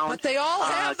leather-bound. But they all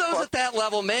have those at that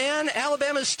level, man.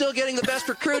 Alabama's still getting the best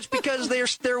recruits because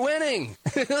they're winning.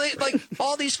 Like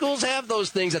all these schools have those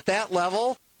things at that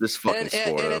level. This fucking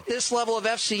and at this level of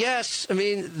FCS, I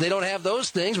mean, they don't have those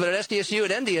things. But at SDSU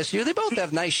and NDSU, they both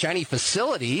have nice, shiny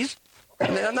facilities. I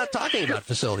mean, I'm not talking about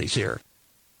facilities here.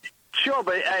 Sure,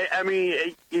 but I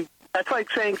mean. That's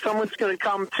like saying someone's going to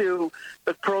come to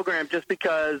the program just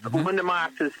because Linda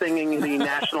Marks is singing the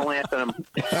national anthem.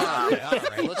 All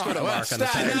right, let's go to Mark on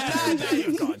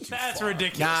the That's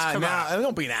ridiculous.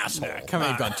 Don't be an asshole. Come on.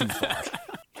 You've gone too far.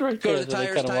 Go to the They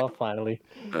tires cut him time. off finally.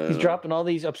 He's dropping all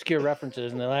these obscure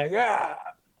references, and they're like, ah.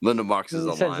 Linda Marks is He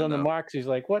on says line on the now. marks, he's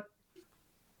like, what?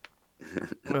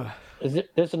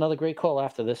 There's another great call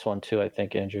after this one, too, I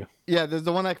think, Andrew. Yeah, there's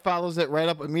the one that follows it right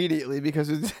up immediately because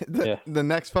it's the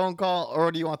next phone call,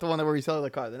 or do you want the one where we sell the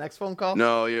car? The next phone call?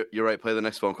 No, you're right. Play the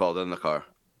next phone call, then the car.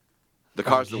 The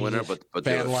car's the winner, but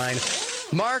Bad line.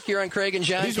 Mark, you're on Craig and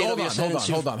John.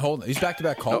 Hold on. These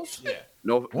back-to-back calls? Yeah.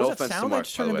 No What was that offense to sound Mark,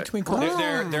 just by the in way. between calls?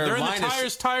 Their They're in line the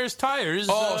is tires.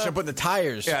 Oh, so they're putting the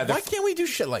tires. Yeah, why can't we do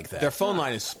shit like that? their phone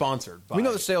line is sponsored by. We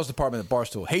know the sales department at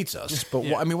Barstool hates us, but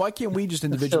Yeah. why can't we just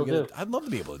individually Still get it? I'd love to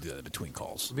be able to do that in between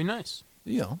calls. It'd be nice.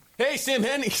 You know. Hey,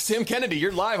 Sim Kennedy,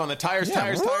 you're live on the tires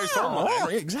phone line. Oh,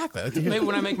 exactly. Maybe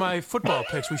when I make my football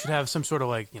picks, we should have some sort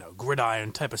of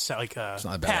gridiron type of like not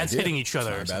a bad pads idea. hitting each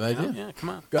other. It's not or a bad something. idea. Yeah, come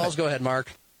on. Go ahead,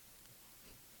 Mark.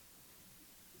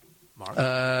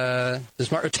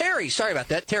 Terry, sorry about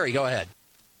that. Terry, go ahead.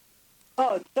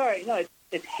 Oh, sorry. No,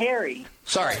 it's Harry.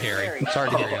 Sorry, Harry. Sorry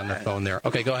to hear you on the phone there.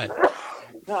 Okay, go ahead.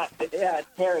 No, it's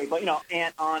Harry, but,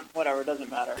 aunt, aunt, whatever, it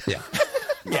doesn't matter. Yeah.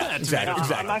 Yeah,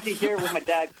 exactly. I'm actually here with my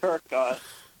dad, Kirk.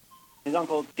 His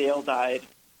uncle Dale died.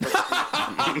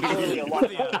 Clearly a lot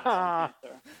of cancer,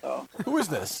 so. Who is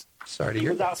this? Sorry to He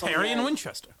hear was out from Harry in there.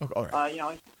 Winchester. Okay, all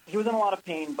right. He was in a lot of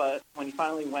pain, but when he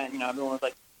finally went, everyone was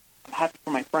like, I'm happy for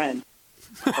my friend.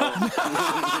 So,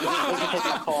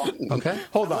 Okay.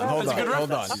 Hold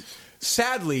on.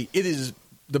 Sadly, it is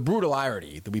the brutal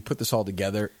irony that we put this all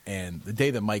together, and the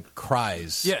day that Mike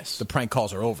cries, the prank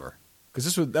calls are over.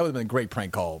 Because that would have been a great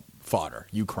prank call fodder.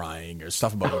 You crying or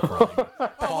stuff about you crying.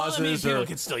 Pauses. People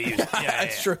can still use it. Yeah,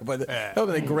 that's true, but that would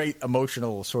have been a great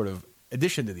emotional sort of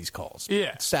addition to these calls.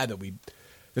 Yeah. It's sad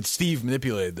that Steve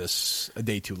manipulated this a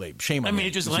day too late. Shame on me.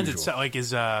 it just lends itself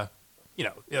the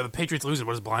Patriots losing.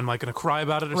 What is Blind Mike going to cry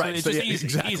about it or something? Right. It's So, just easy.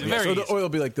 exactly. Easy, very easy. Or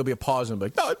there'll be a pause and be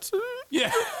like, no, it's.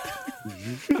 Yeah.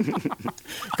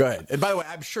 Go ahead. And by the way,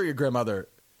 I'm sure your grandmother.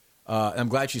 I'm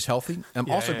glad she's healthy. I'm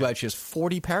also glad she has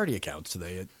 40 parody accounts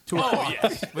today at 2 o'clock. Oh,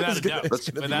 yes. Without a doubt.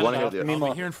 I'll be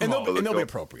hearing from all. And they'll be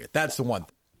appropriate. That's the one.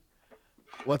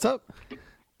 What's up? You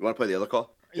want to play the other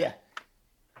call? Yeah.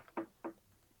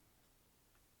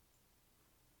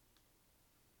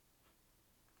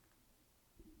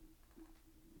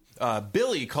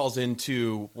 Billy calls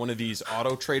into one of these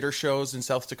auto trader shows in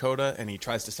South Dakota, and he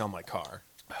tries to sell my car.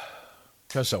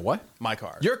 So what? My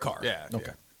car. Your car? Yeah.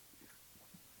 Okay.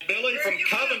 Billy from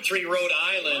Coventry, Rhode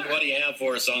Island. What do you have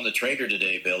for us on the trader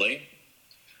today, Billy?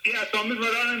 Yeah, so I'm in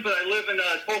Rhode Island, but I live in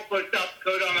Tulsa, South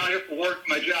Dakota. I'm out here for work,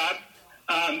 my job.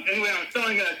 Anyway, I'm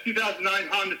selling a 2009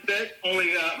 Honda Fit,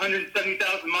 only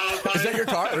 170,000 miles on it. Is that your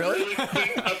car? Really?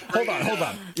 Hold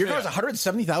on. Your car's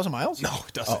 170,000 miles? No,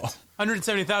 it doesn't.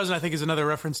 170,000, I think, is another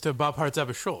reference to Bob Hart's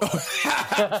Abba Shoal.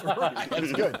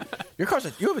 That's good. Your car's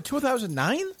you have a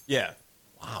 2009? Yeah.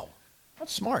 Wow.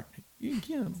 That's smart. You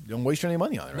don't waste any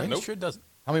money on it, right? Nope. Sure doesn't.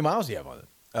 How many miles do you have on it?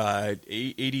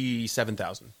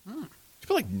 87,000. You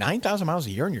put like 9,000 miles a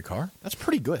year in your car? That's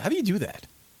pretty good. How do you do that?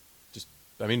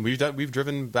 We've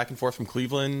driven back and forth from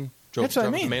Cleveland, drove to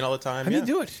Maine all the time. How do you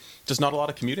do it? Just not a lot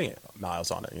of commuting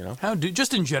miles on it, you know?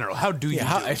 Just in general, how do you do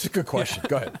it? It's a good question.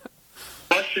 Go ahead.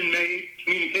 Russian-made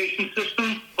communication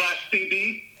system,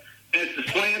 /CB, and it's a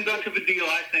slam dunk of a deal,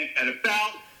 I think, at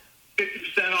about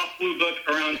 50% off Blue Book,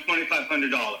 around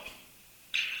 $2,500. All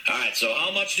right, so how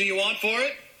much do you want for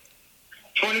it?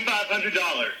 $2,500,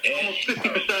 almost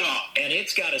 50% off. And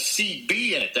it's got a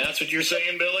CB in it. That's what you're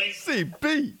saying, Billy?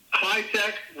 CB.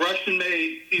 High-tech,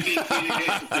 Russian-made CB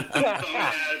communication system. So I'm going to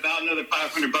add about another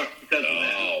 $500 because of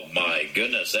that. Oh, my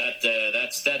goodness. That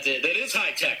is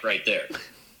high-tech right there.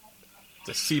 It's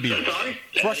a CB. Sorry?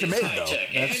 It's Russian-made, though. High-tech.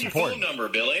 That's And your important. phone number,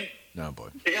 Billy. No, boy.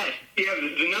 Yeah,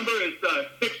 the number is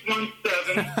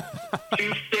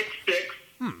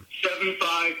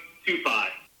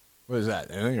 617-266-7525. What is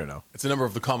that? I don't know. It's a number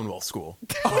of the Commonwealth School.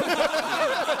 That's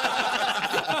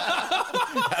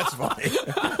funny.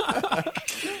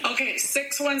 Okay,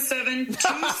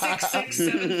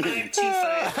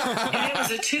 617-266-7525. And it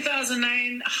was a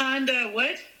 2009 Honda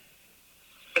what?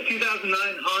 A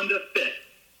 2009 Honda Fit.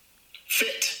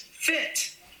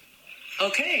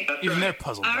 Okay. Even they're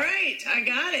puzzled. All right, I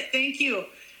got it. Thank you.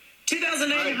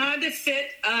 2009 Honda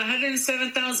Fit,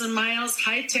 107,000 miles,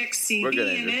 high-tech We're CB good,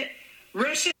 in Andrew. it.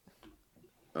 Russian.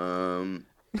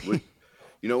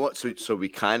 You know what? So we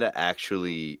kind of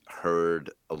actually heard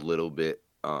a little bit,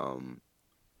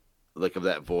 like of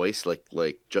that voice, like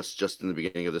just in the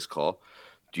beginning of this call.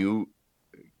 You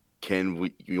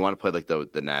want to play like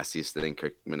the nastiest thing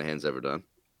Kirk Minahan's ever done?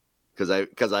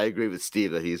 Because I agree with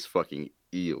Steve that he's fucking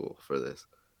evil for this.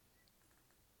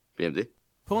 BMD?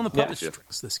 Pulling the puppet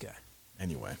strings, this guy.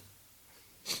 Anyway.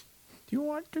 Do you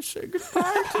want to say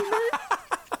goodbye to me?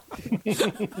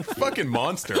 Fucking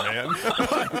monster, man.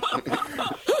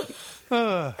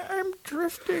 I'm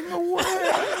drifting away.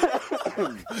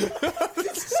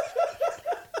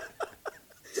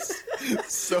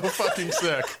 So fucking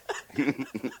sick.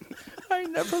 I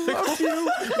never loved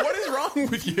you. What is wrong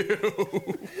with you?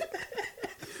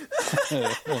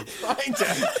 I'm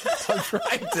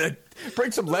trying to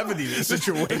bring some levity to the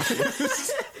situation.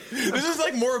 This is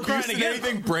like more abuse than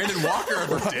anything Brandon Walker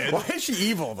ever did. Why is she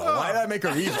evil, though? Why did I make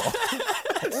her evil?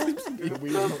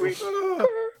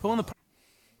 Pulling the.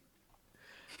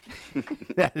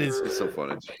 That is so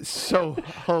funny. So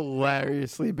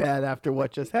hilariously bad after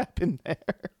what just happened there.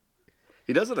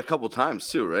 He does it a couple times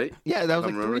too, right? Yeah, that was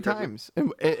If I'm like 3 remembering times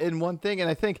in one thing, and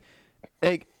I think,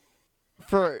 like,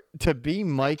 to be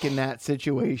Mike in that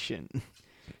situation,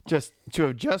 just to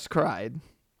have just cried,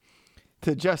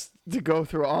 to go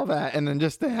through all that, and then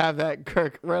just to have that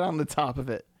Kirk right on the top of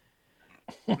it,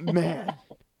 man,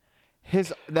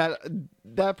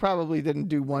 that probably didn't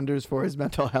do wonders for his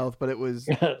mental health, but it was.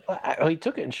 He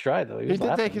took it in stride though. He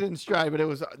did take it in stride, but it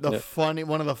was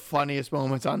one of the funniest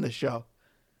moments on the show.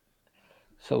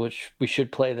 So we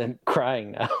should play them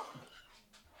crying now.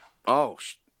 Oh,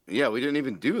 yeah, we didn't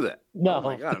even do that. No. Oh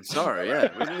my God, I'm sorry. Yeah,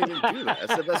 we didn't even do that.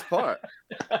 That's the best part.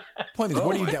 Point is,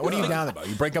 what are you down about?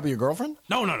 You break up with your girlfriend?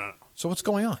 No. So what's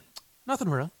going on? Nothing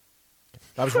real.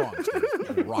 I was wrong.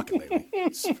 You've been rocking lately.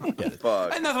 Forget it.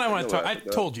 Nothing I want to talk. I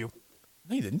told you.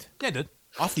 No, you didn't. Yeah, I did.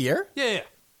 Off the air? Yeah.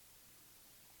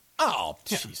 Oh,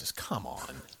 Jesus, come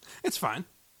on. It's fine.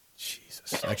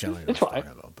 Jesus. Actually, I don't know what I'm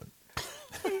talking about, but.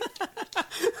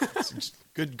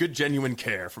 Good genuine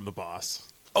care from the boss.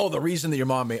 Oh, the reason that your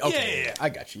mom made. Okay, Yeah. I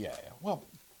got you. Yeah. Well,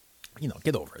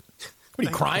 get over it. What, are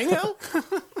you crying now?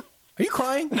 Are you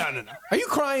crying? No. Are you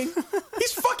crying?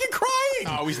 He's fucking crying.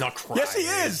 Oh, he's not crying. Yes, he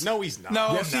is. No, he's not.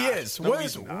 No. Yes, he is. No, What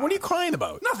he's are not. you crying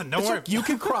about? Nothing. Don't worry. You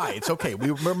can cry. It's okay.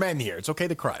 We're men here. It's okay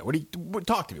to cry.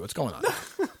 Talk to me. What's going on?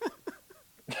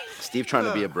 Steve trying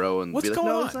to be a bro and What's be like, going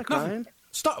no, on? he's not crying.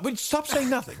 Stop saying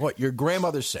nothing. What? Your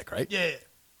grandmother's sick, right? Yeah.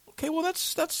 Okay, well,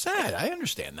 that's sad. I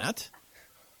understand that.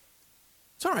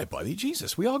 It's all right, buddy.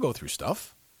 Jesus, we all go through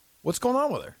stuff. What's going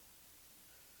on with her?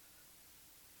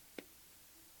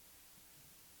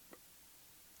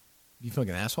 You feel like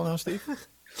an asshole now, Steve?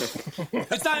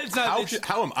 It's not.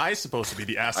 How am I supposed to be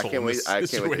the asshole can't in wait- this I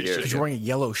can't wait to situation? hear it. Because you're wearing a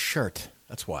yellow shirt.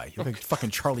 That's why. You're like fucking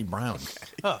Charlie Brown.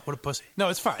 Oh, what a pussy. No,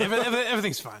 it's fine.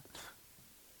 Everything's fine.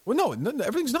 Well, no,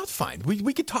 everything's not fine.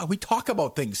 We could talk. We talk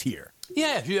about things here.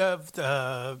 Yeah, if you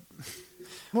have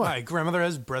my grandmother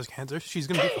has breast cancer. She's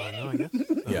gonna be fine, though, I guess.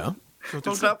 Yeah.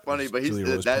 So It's not funny, but he's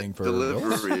Julia Rose that paying for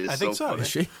delivery is I think so. funny. Is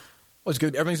she? Well, it's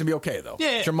good. Everything's gonna be okay though.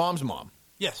 Yeah. It's your mom's mom.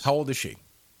 Yes. How old is she?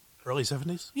 Early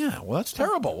 70s. Yeah. Well, that's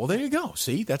terrible. Well, there you go.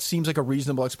 See, that seems like a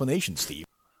reasonable explanation, Steve.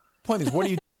 Point is, what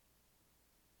do you?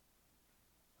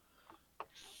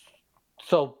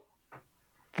 So,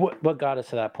 what got us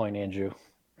to that point, Andrew?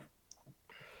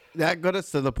 That got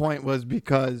us to the point was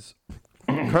because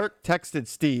Kirk texted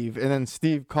Steve, and then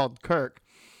Steve called Kirk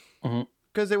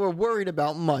because they were worried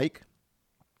about Mike,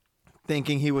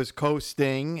 thinking he was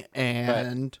coasting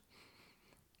and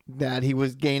that he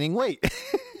was gaining weight.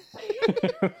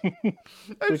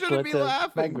 I shouldn't be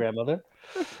laughing. My grandmother.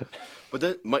 But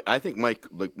then I think Mike,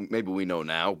 like maybe we know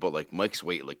now, but like Mike's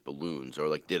weight like balloons or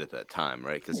like did at that time,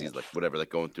 right? Because he's like whatever, like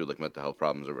going through like mental health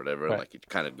problems or whatever, and like he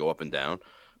kind of go up and down.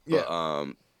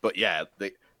 But yeah,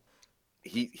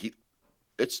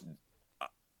 it's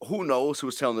who knows who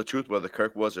was telling the truth, whether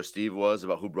Kirk was or Steve was,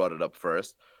 about who brought it up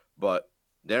first. But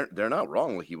they're not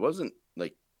wrong. Like he wasn't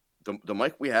like the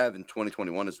Mike we have in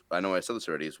 2021 is, I know I said this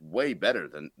already, is way better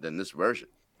than this version.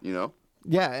 You know.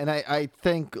 Yeah, and I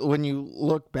think when you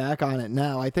look back on it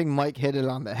now, I think Mike hit it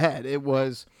on the head. It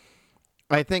was,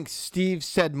 I think Steve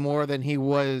said more than he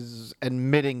was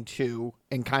admitting to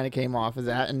and kind of came off as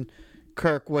that. And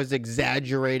Kirk was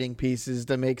exaggerating pieces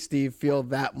to make Steve feel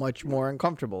that much more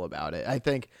uncomfortable about it. I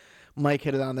think Mike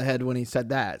hit it on the head when he said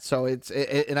that. So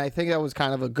and I think that was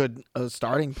kind of a good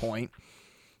starting point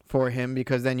for him,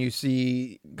 because then you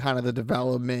see kind of the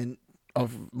development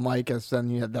of Mike, as then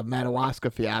you had the Madawaska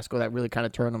fiasco that really kind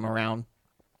of turned him around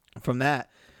from that,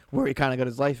 where he kind of got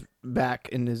his life back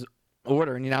in his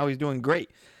order, and now he's doing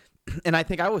great. And I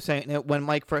think I was saying it when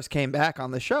Mike first came back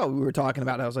on the show, we were talking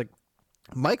about it, I was like,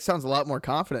 Mike sounds a lot more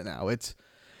confident now. It's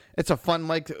a fun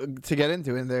Mike to get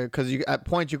into in there, because at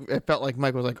points it felt like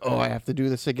Mike was like, oh, I have to do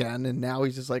this again, and now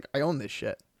he's just like, I own this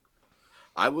shit.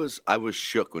 I was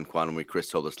shook when Quantum Week Chris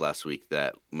told us last week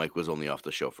that Mike was only off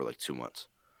the show for like 2 months.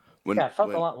 It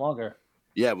felt a lot longer.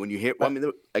 Yeah, when you hear, well, I mean,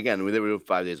 they were doing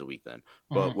 5 days a week then.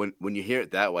 But when you hear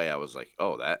it that way, I was like,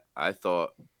 oh, that I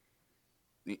thought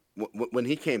when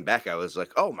he came back, I was like,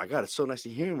 oh my God, it's so nice to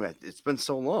hear him. It's been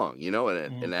so long, you know,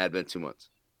 and it had been 2 months.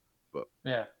 But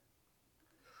yeah,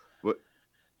 but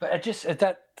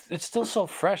it's still so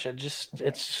fresh.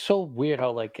 It's so weird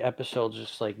how like episodes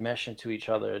just like mesh into each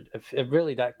other. It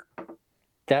really that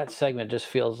segment just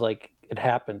feels like it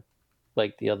happened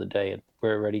like the other day, and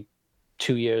we're already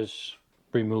 2 years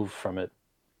removed from it.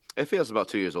 It feels about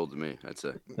 2 years old to me, I'd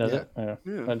say. Does it? Yeah.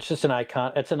 It's just an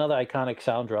icon. It's another iconic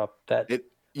sound drop that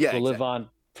will live on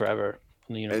forever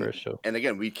in the universe. And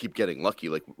again, we keep getting lucky.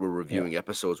 Like we're reviewing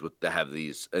episodes that have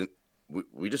these, and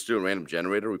we just do a random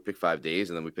generator. We pick 5 days,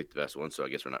 and then we pick the best one. So I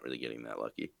guess we're not really getting that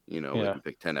lucky, you know. Like we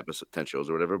pick 10 shows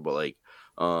or whatever. But like,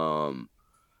 I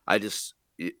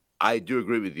do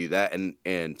agree with you that,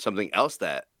 and something else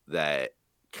that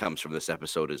comes from this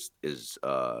episode is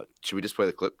should we just play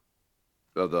the clip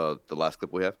of the last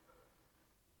clip we have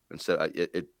instead?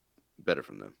 It better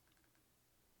from them.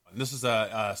 This is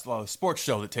a sports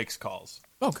show that takes calls.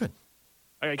 Oh, good.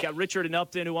 All right, got Richard in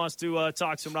Upton who wants to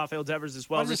talk some Rafael Devers as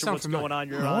well. Richard, what's going on?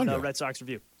 You're on Red Sox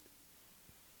Review.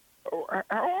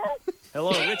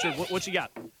 Hello, Richard. What you got?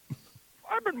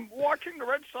 I've been watching the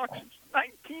Red Sox since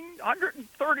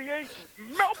 1938.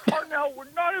 Mel Parnell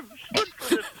would not have stood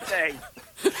for this today.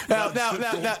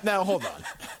 Now, hold on.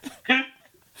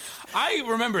 I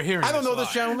remember hearing. I don't know this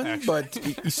line, gentleman, actually. but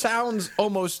he sounds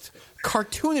almost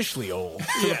cartoonishly old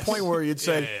to the point where you'd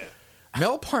say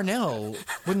Mel Parnell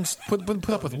wouldn't put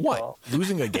up with what?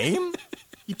 Losing a game?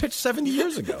 He pitched 70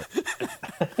 years ago.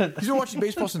 He's been watching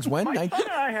baseball since when? My son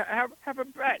and I have a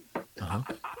bet.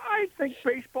 I think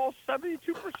baseball's 72%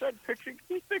 pitching.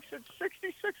 He thinks it's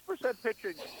 66%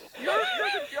 pitching. You're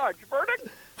the judge. Verdict?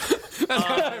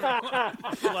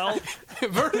 Well,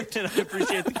 verdict. And I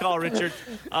appreciate the call, Richard.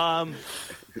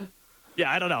 Yeah,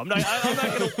 I don't know. I'm not going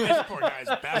to. This poor guy's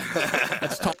bad.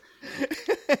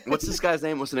 What's this guy's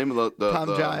name? What's the name of the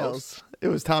Tom Giles? host? It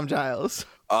was Tom Giles.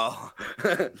 Oh,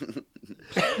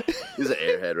 he's an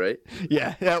airhead, right?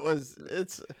 Yeah, that was.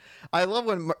 I love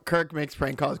when Kirk makes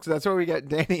prank calls, because that's where we get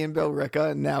Danny and Bill Ricca,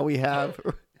 and now we have.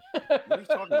 What are you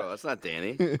talking about? That's not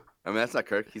Danny. I mean, that's not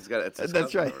Kirk. He's got. It's his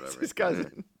That's right. It's It's his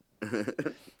cousin.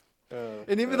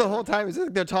 And even the whole time, it's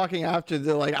like they're talking after.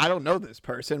 They're like, I don't know this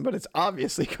person, but it's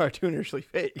obviously cartoonishly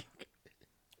fake.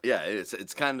 Yeah,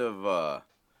 it's kind of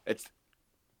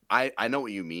I know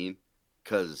what you mean,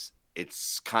 because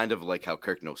it's kind of like how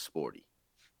Kirk knows Sporty.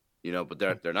 You know, but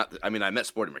they're not. I mean, I met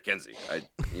Sporty McKenzie. I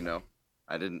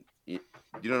didn't. You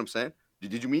know what I'm saying?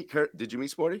 Did you meet Kurt? Did you meet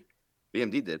Sporty?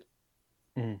 BMD did.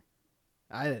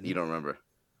 I didn't. You don't remember?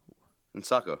 And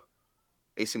Sacco,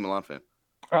 AC Milan fan.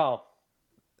 Oh,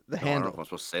 the I don't handle. know if I'm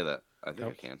supposed to say that. I think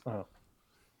I can. Oh.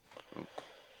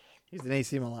 He's an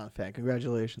AC Milan fan.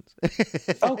 Congratulations.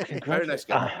 Oh, Very nice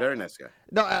guy. Very nice guy.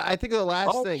 No, I think the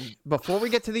last thing before we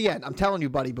get to the end. I'm telling you,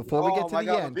 buddy. Before we get to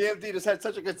the end. BMD just had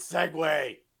such a good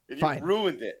segue. And Fine. You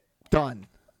ruined it. Done.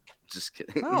 Just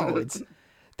kidding. No, it's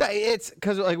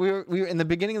because like we were in the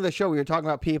beginning of the show. We were talking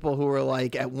about people who were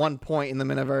like at one point in the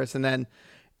Miniverse, and then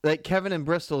like Kevin in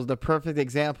Bristol is the perfect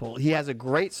example. He has a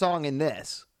great song in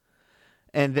this,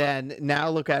 and then now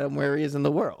look at him where he is in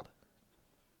the world.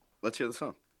 Let's hear the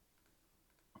song.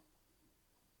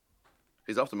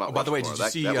 He's off the Mount. By the way, did you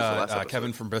see Kevin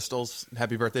Kevin from Bristol's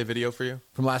happy birthday video for you?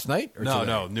 From last night? Or today?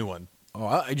 No, new one.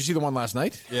 Oh, did you see the one last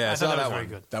night? Yeah, I saw that one.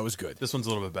 good. That was good. This one's a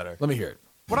little bit better. Let me hear it.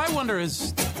 What I wonder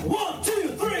is 1,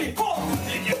 2, 3, 4.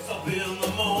 He gets up in the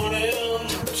morning.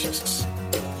 Jesus.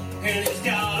 And he's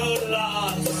got a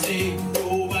lot to say.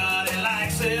 Nobody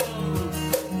likes him.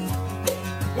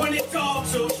 When he talks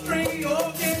so straight,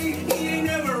 okay, he ain't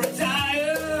never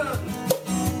retired.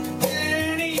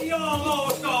 And he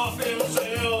almost off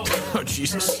himself. Oh,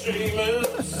 Jesus.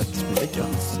 That's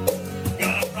ridiculous.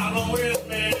 Got a problem with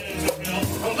mental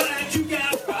health. I'm glad you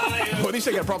got fired. What do you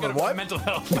say? Got a problem with what? mental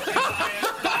health.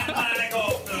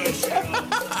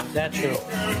 That's true.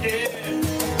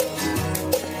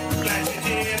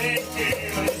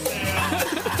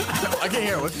 I can't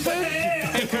hear. What's he saying?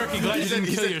 Hey, Kirky, glad you didn't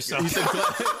kill yourself. He said,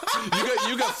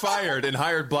 you got fired and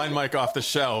hired Blind Mike off the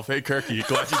shelf. Hey, Kirky,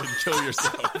 glad you didn't kill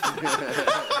yourself.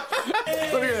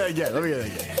 Let me hear that again.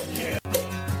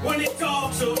 When he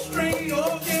talks so straight,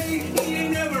 okay, he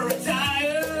ain't never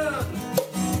retired.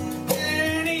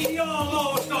 And he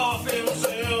almost off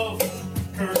himself.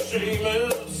 Kurt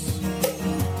Shameless.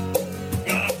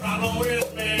 Got a problem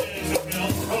with mental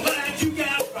health. I'm glad you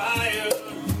got fired.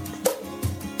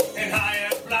 And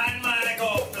hired Blind Mike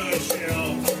off the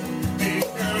shelf. Hey,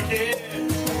 Kirky.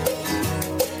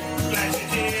 Glad you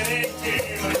didn't kill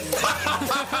yourself.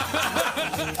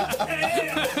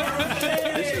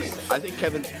 I think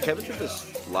Kevin did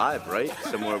this live, right?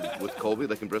 Somewhere with Colby,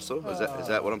 like in Bristol. Is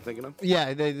that what I'm thinking of?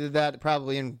 Yeah, they did that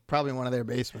probably in one of their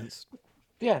basements.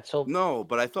 Yeah. So no,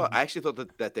 but I actually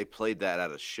thought that they played that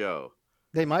at a show.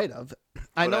 They might have.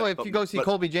 I know if you go see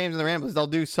Colby James and the Ramblers, they'll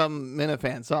do some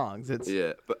Minifan songs.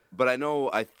 Yeah, but I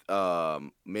know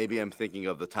maybe I'm thinking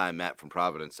of the time Matt from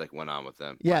Providence went on with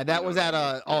them. Yeah, that was at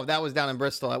that was down in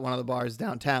Bristol at one of the bars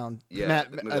downtown. Yeah,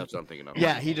 Matt, maybe that's what I'm thinking of.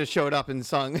 Yeah, he just showed up and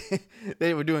sung.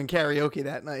 They were doing karaoke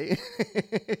that night.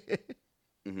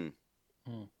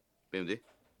 BMD.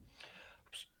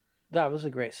 that was a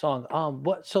great song.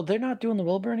 What? So they're not doing the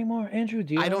Wilbur anymore, Andrew?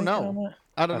 Do you? I don't anything on know. that?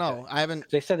 I don't know. I haven't.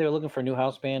 They said they were looking for a new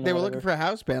house band. They were looking for a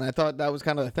house band. I thought that was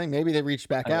kind of the thing. Maybe they reached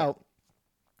back out.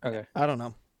 Okay. I don't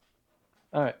know.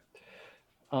 All right.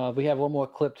 We have one more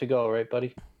clip to go, right,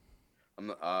 buddy? I'm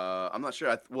not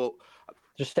sure.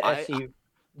 Just the S.C.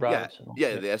 Robinson.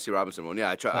 Yeah, the S.C. Robinson one.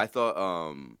 Yeah, I tried. I thought.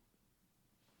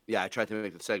 I tried to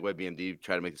make the segue. BMD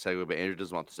tried to make the segue, but Andrew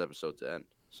doesn't want this episode to end.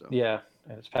 So. Yeah,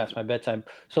 it's past my bedtime.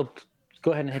 So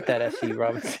go ahead and hit that S.C.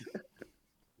 Robinson.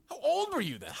 How old were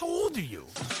you then? How old are you?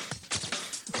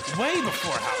 Way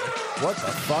before Howard. What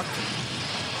the fuck?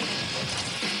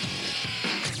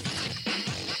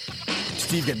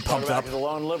 Steve getting pumped up. The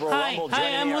lone liberal Hi,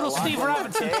 I'm little Steve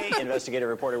Robinson. Investigative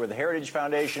reporter with the Heritage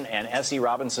Foundation and S.E.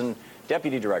 Robinson,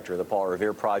 deputy director of the Paul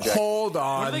Revere Project. Hold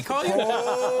on. What do they call you?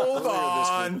 Hold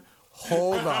on.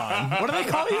 Hold on. What do they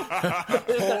call you?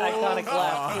 There's an iconic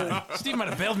laugh. Steve might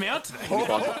have bailed me out today.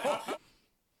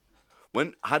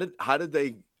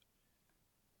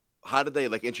 How did they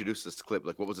like introduce this clip?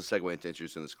 Like, what was the segue into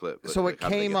introducing this clip? Like, So it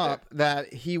came up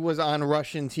that he was on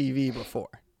Russian TV before.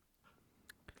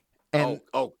 And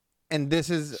and this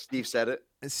is Steve said it.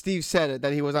 Steve said it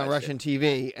that he was on Russian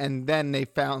TV, and then they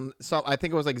found I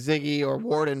think it was like Ziggy or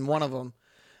Warden, one of them.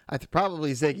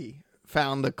 Probably Ziggy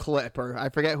found the clip, or I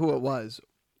forget who it was.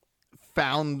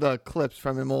 Found the clips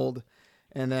from him old,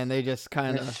 and then they just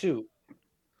kind of shoot.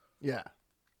 Yeah.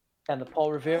 And the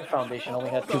Paul Revere Foundation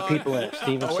only had 2 people in it,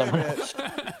 Steve and someone else.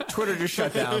 Twitter just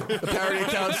shut down. The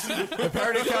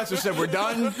parody accounts just said, we're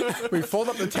done. We fold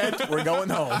up the tent. We're going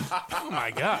home. Oh, my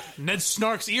God. Ned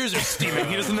Snark's ears are steaming.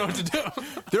 He doesn't know what to do.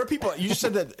 There are people, you just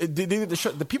said that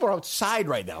the people are outside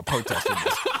right now protesting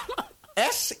this.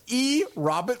 S.E.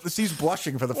 Robinson. Steve's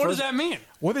blushing for the first. What does that mean?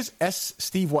 What is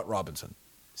Steve what Robinson?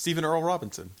 Stephen Earl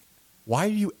Robinson. Why are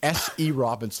you S.E.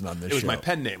 Robinson on this show? It was my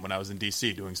pen name when I was in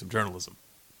D.C. doing some journalism.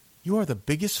 You are the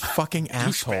biggest fucking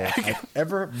asshole I've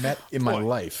ever met in my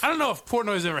life. I don't know if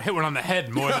Portnoy's ever hit one on the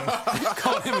head more than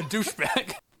calling him a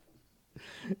douchebag.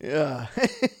 Yeah.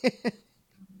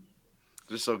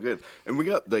 They're so good. And we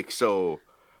got like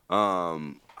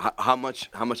how much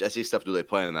SE stuff do they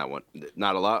play in that one?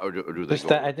 Not a lot, or do they?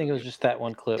 I think it was just that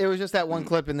one clip. It was just that one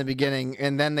clip in the beginning,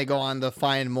 and then they go on to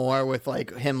find more with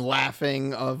like him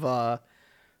laughing of oh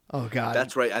god.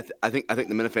 That's right. I think the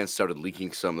Minifans started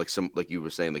leaking some like you were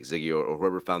saying, like Ziggy or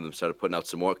whoever found them started putting out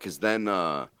some more, because then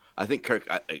I think Kirk.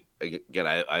 I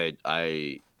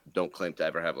don't claim to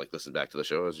ever have like listened back to the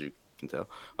show, as you can tell.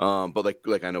 But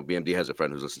like I know BMD has a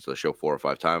friend who's listened to the show 4 or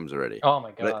 5 times already. Oh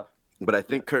my god. But I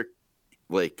think Kirk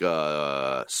like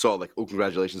saw like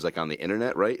congratulations like on the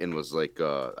internet, right? And was like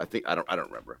I don't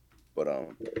remember. But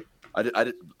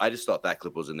I just thought that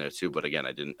clip was in there too, but again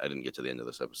I didn't get to the end of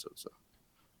this episode, so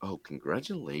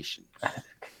congratulations.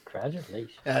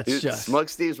 Congratulations. That's dude, just Smug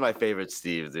Steve's my favorite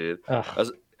Steve, dude. But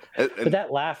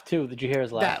that laugh too, did you hear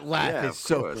his laugh? That laugh is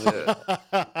so cool.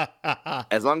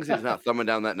 As long as he's not thumbing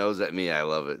down that nose at me, I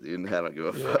love it, dude. I don't give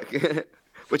a fuck.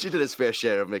 But you did his fair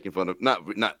share of making fun of not.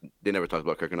 They never talked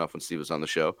about Kirk enough when Steve was on the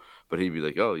show, but he'd be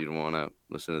like, "Oh, you don't want to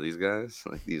listen to these guys,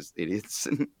 like these idiots."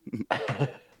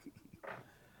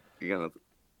 You gotta.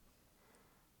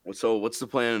 So what's the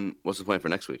plan? What's the plan for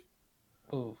next week?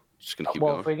 Ooh. Just gonna keep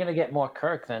well, going. if we're gonna get more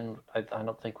Kirk, then I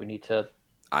don't think we need to.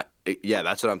 Yeah,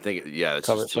 that's what I'm thinking. Yeah, it's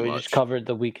cover. just So too we much. just covered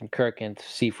the week in Kirk and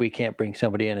see if we can't bring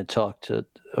somebody in and talk to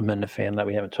a Minifan that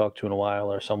we haven't talked to in a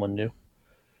while or someone new.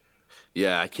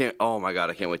 Yeah, I can't. Oh my god,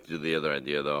 I can't wait to do the other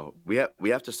idea though. We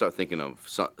have to start thinking of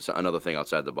another thing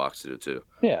outside the box to do too.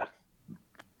 Yeah,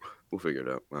 we'll figure it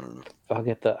out. I don't know. I'll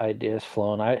get the ideas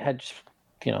flowing. I had just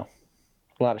a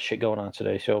lot of shit going on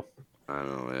today, so I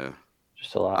know. Yeah,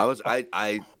 just a lot.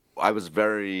 I was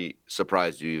very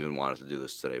surprised you even wanted to do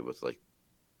this today with like,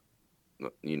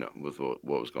 with what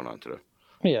was going on today.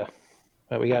 Yeah,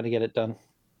 but we got to get it done.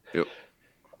 Yep.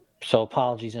 So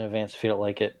apologies in advance if you don't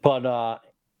like it, but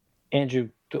Andrew,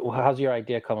 how's your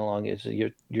idea coming along?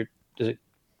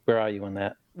 Where are you on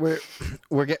that? We're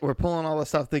pulling all the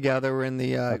stuff together. We're in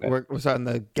the Okay. we're starting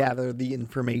to gather the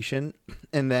information,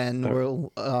 and then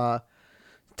we'll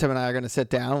Tim and I are going to sit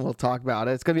down. We'll talk about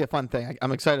it. It's going to be a fun thing.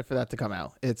 I'm excited for that to come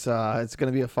out. It's going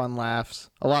to be a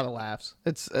lot of laughs.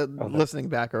 It's listening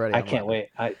back already. I can't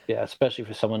wait. Especially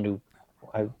for someone who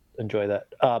I enjoy that.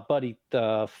 Buddy,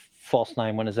 False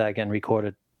 9. When is that again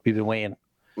recorded? We've been waiting.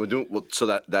 We're doing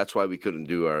so that's why we couldn't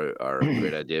do our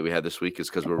great idea we had this week is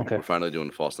because we're finally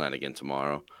doing False 9 again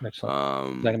tomorrow.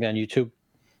 Excellent. Is that gonna be on YouTube?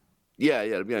 Yeah,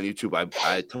 it'll be on YouTube.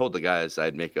 I told the guys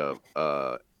I'd make a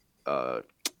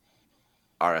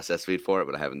RSS feed for it,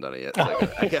 but I haven't done it yet. So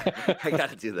I got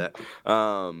to do that.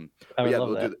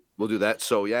 We'll do that.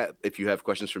 So yeah, if you have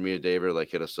questions for me or David, like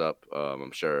hit us up.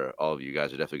 I'm sure all of you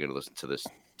guys are definitely going to listen to this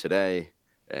today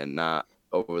and not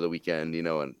over the weekend,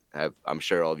 and I'm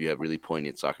sure all of you have really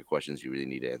poignant soccer questions you really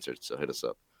need answered. So hit us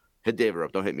up. Hit David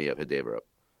up. Don't hit me up. Hit David up.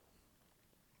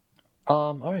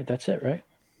 All right, that's it, right?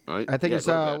 All right. I think it's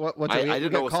we got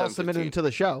calls submitted into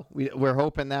the show. We're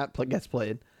hoping that gets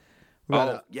played.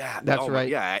 That's right.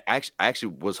 Yeah, I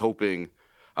actually was hoping.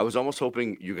 I was almost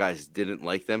hoping you guys didn't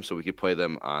like them, so we could play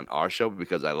them on our show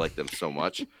because I like them so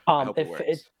much. I hope it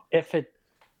works. If it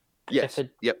yep.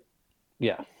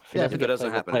 Yeah. If it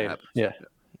doesn't happen, it happens. Yeah.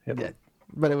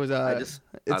 But it was it's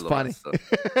funny. So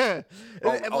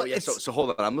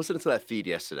hold on. I'm listening to that feed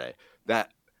yesterday.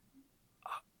 That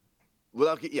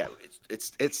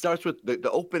it starts with the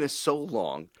open is so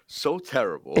long, so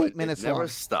terrible. 8 minutes it never long.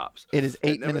 stops. It is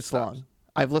 8 minutes long.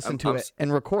 I've listened to it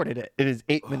and recorded it. It is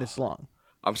 8 minutes long.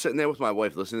 I'm sitting there with my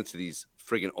wife listening to these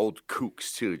friggin' old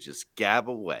kooks too, just gab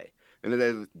away, and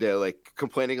then they're like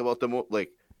complaining about them.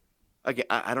 Like, again,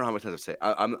 I don't know how much time to say.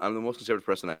 I'm the most conservative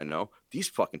person I know. These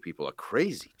fucking people are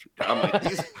crazy. Dude.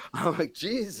 I'm like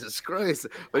Jesus Christ.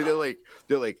 Like they're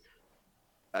like.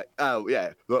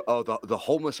 The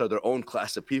homeless are their own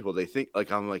class of people. They think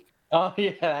like I'm like. Oh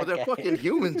yeah. They're fucking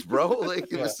humans, bro. Like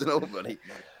Mr. Nobody.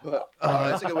 But,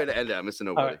 that's a good way to end it. Mr.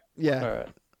 Nobody. Right. Yeah. All right.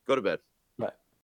 Go to bed.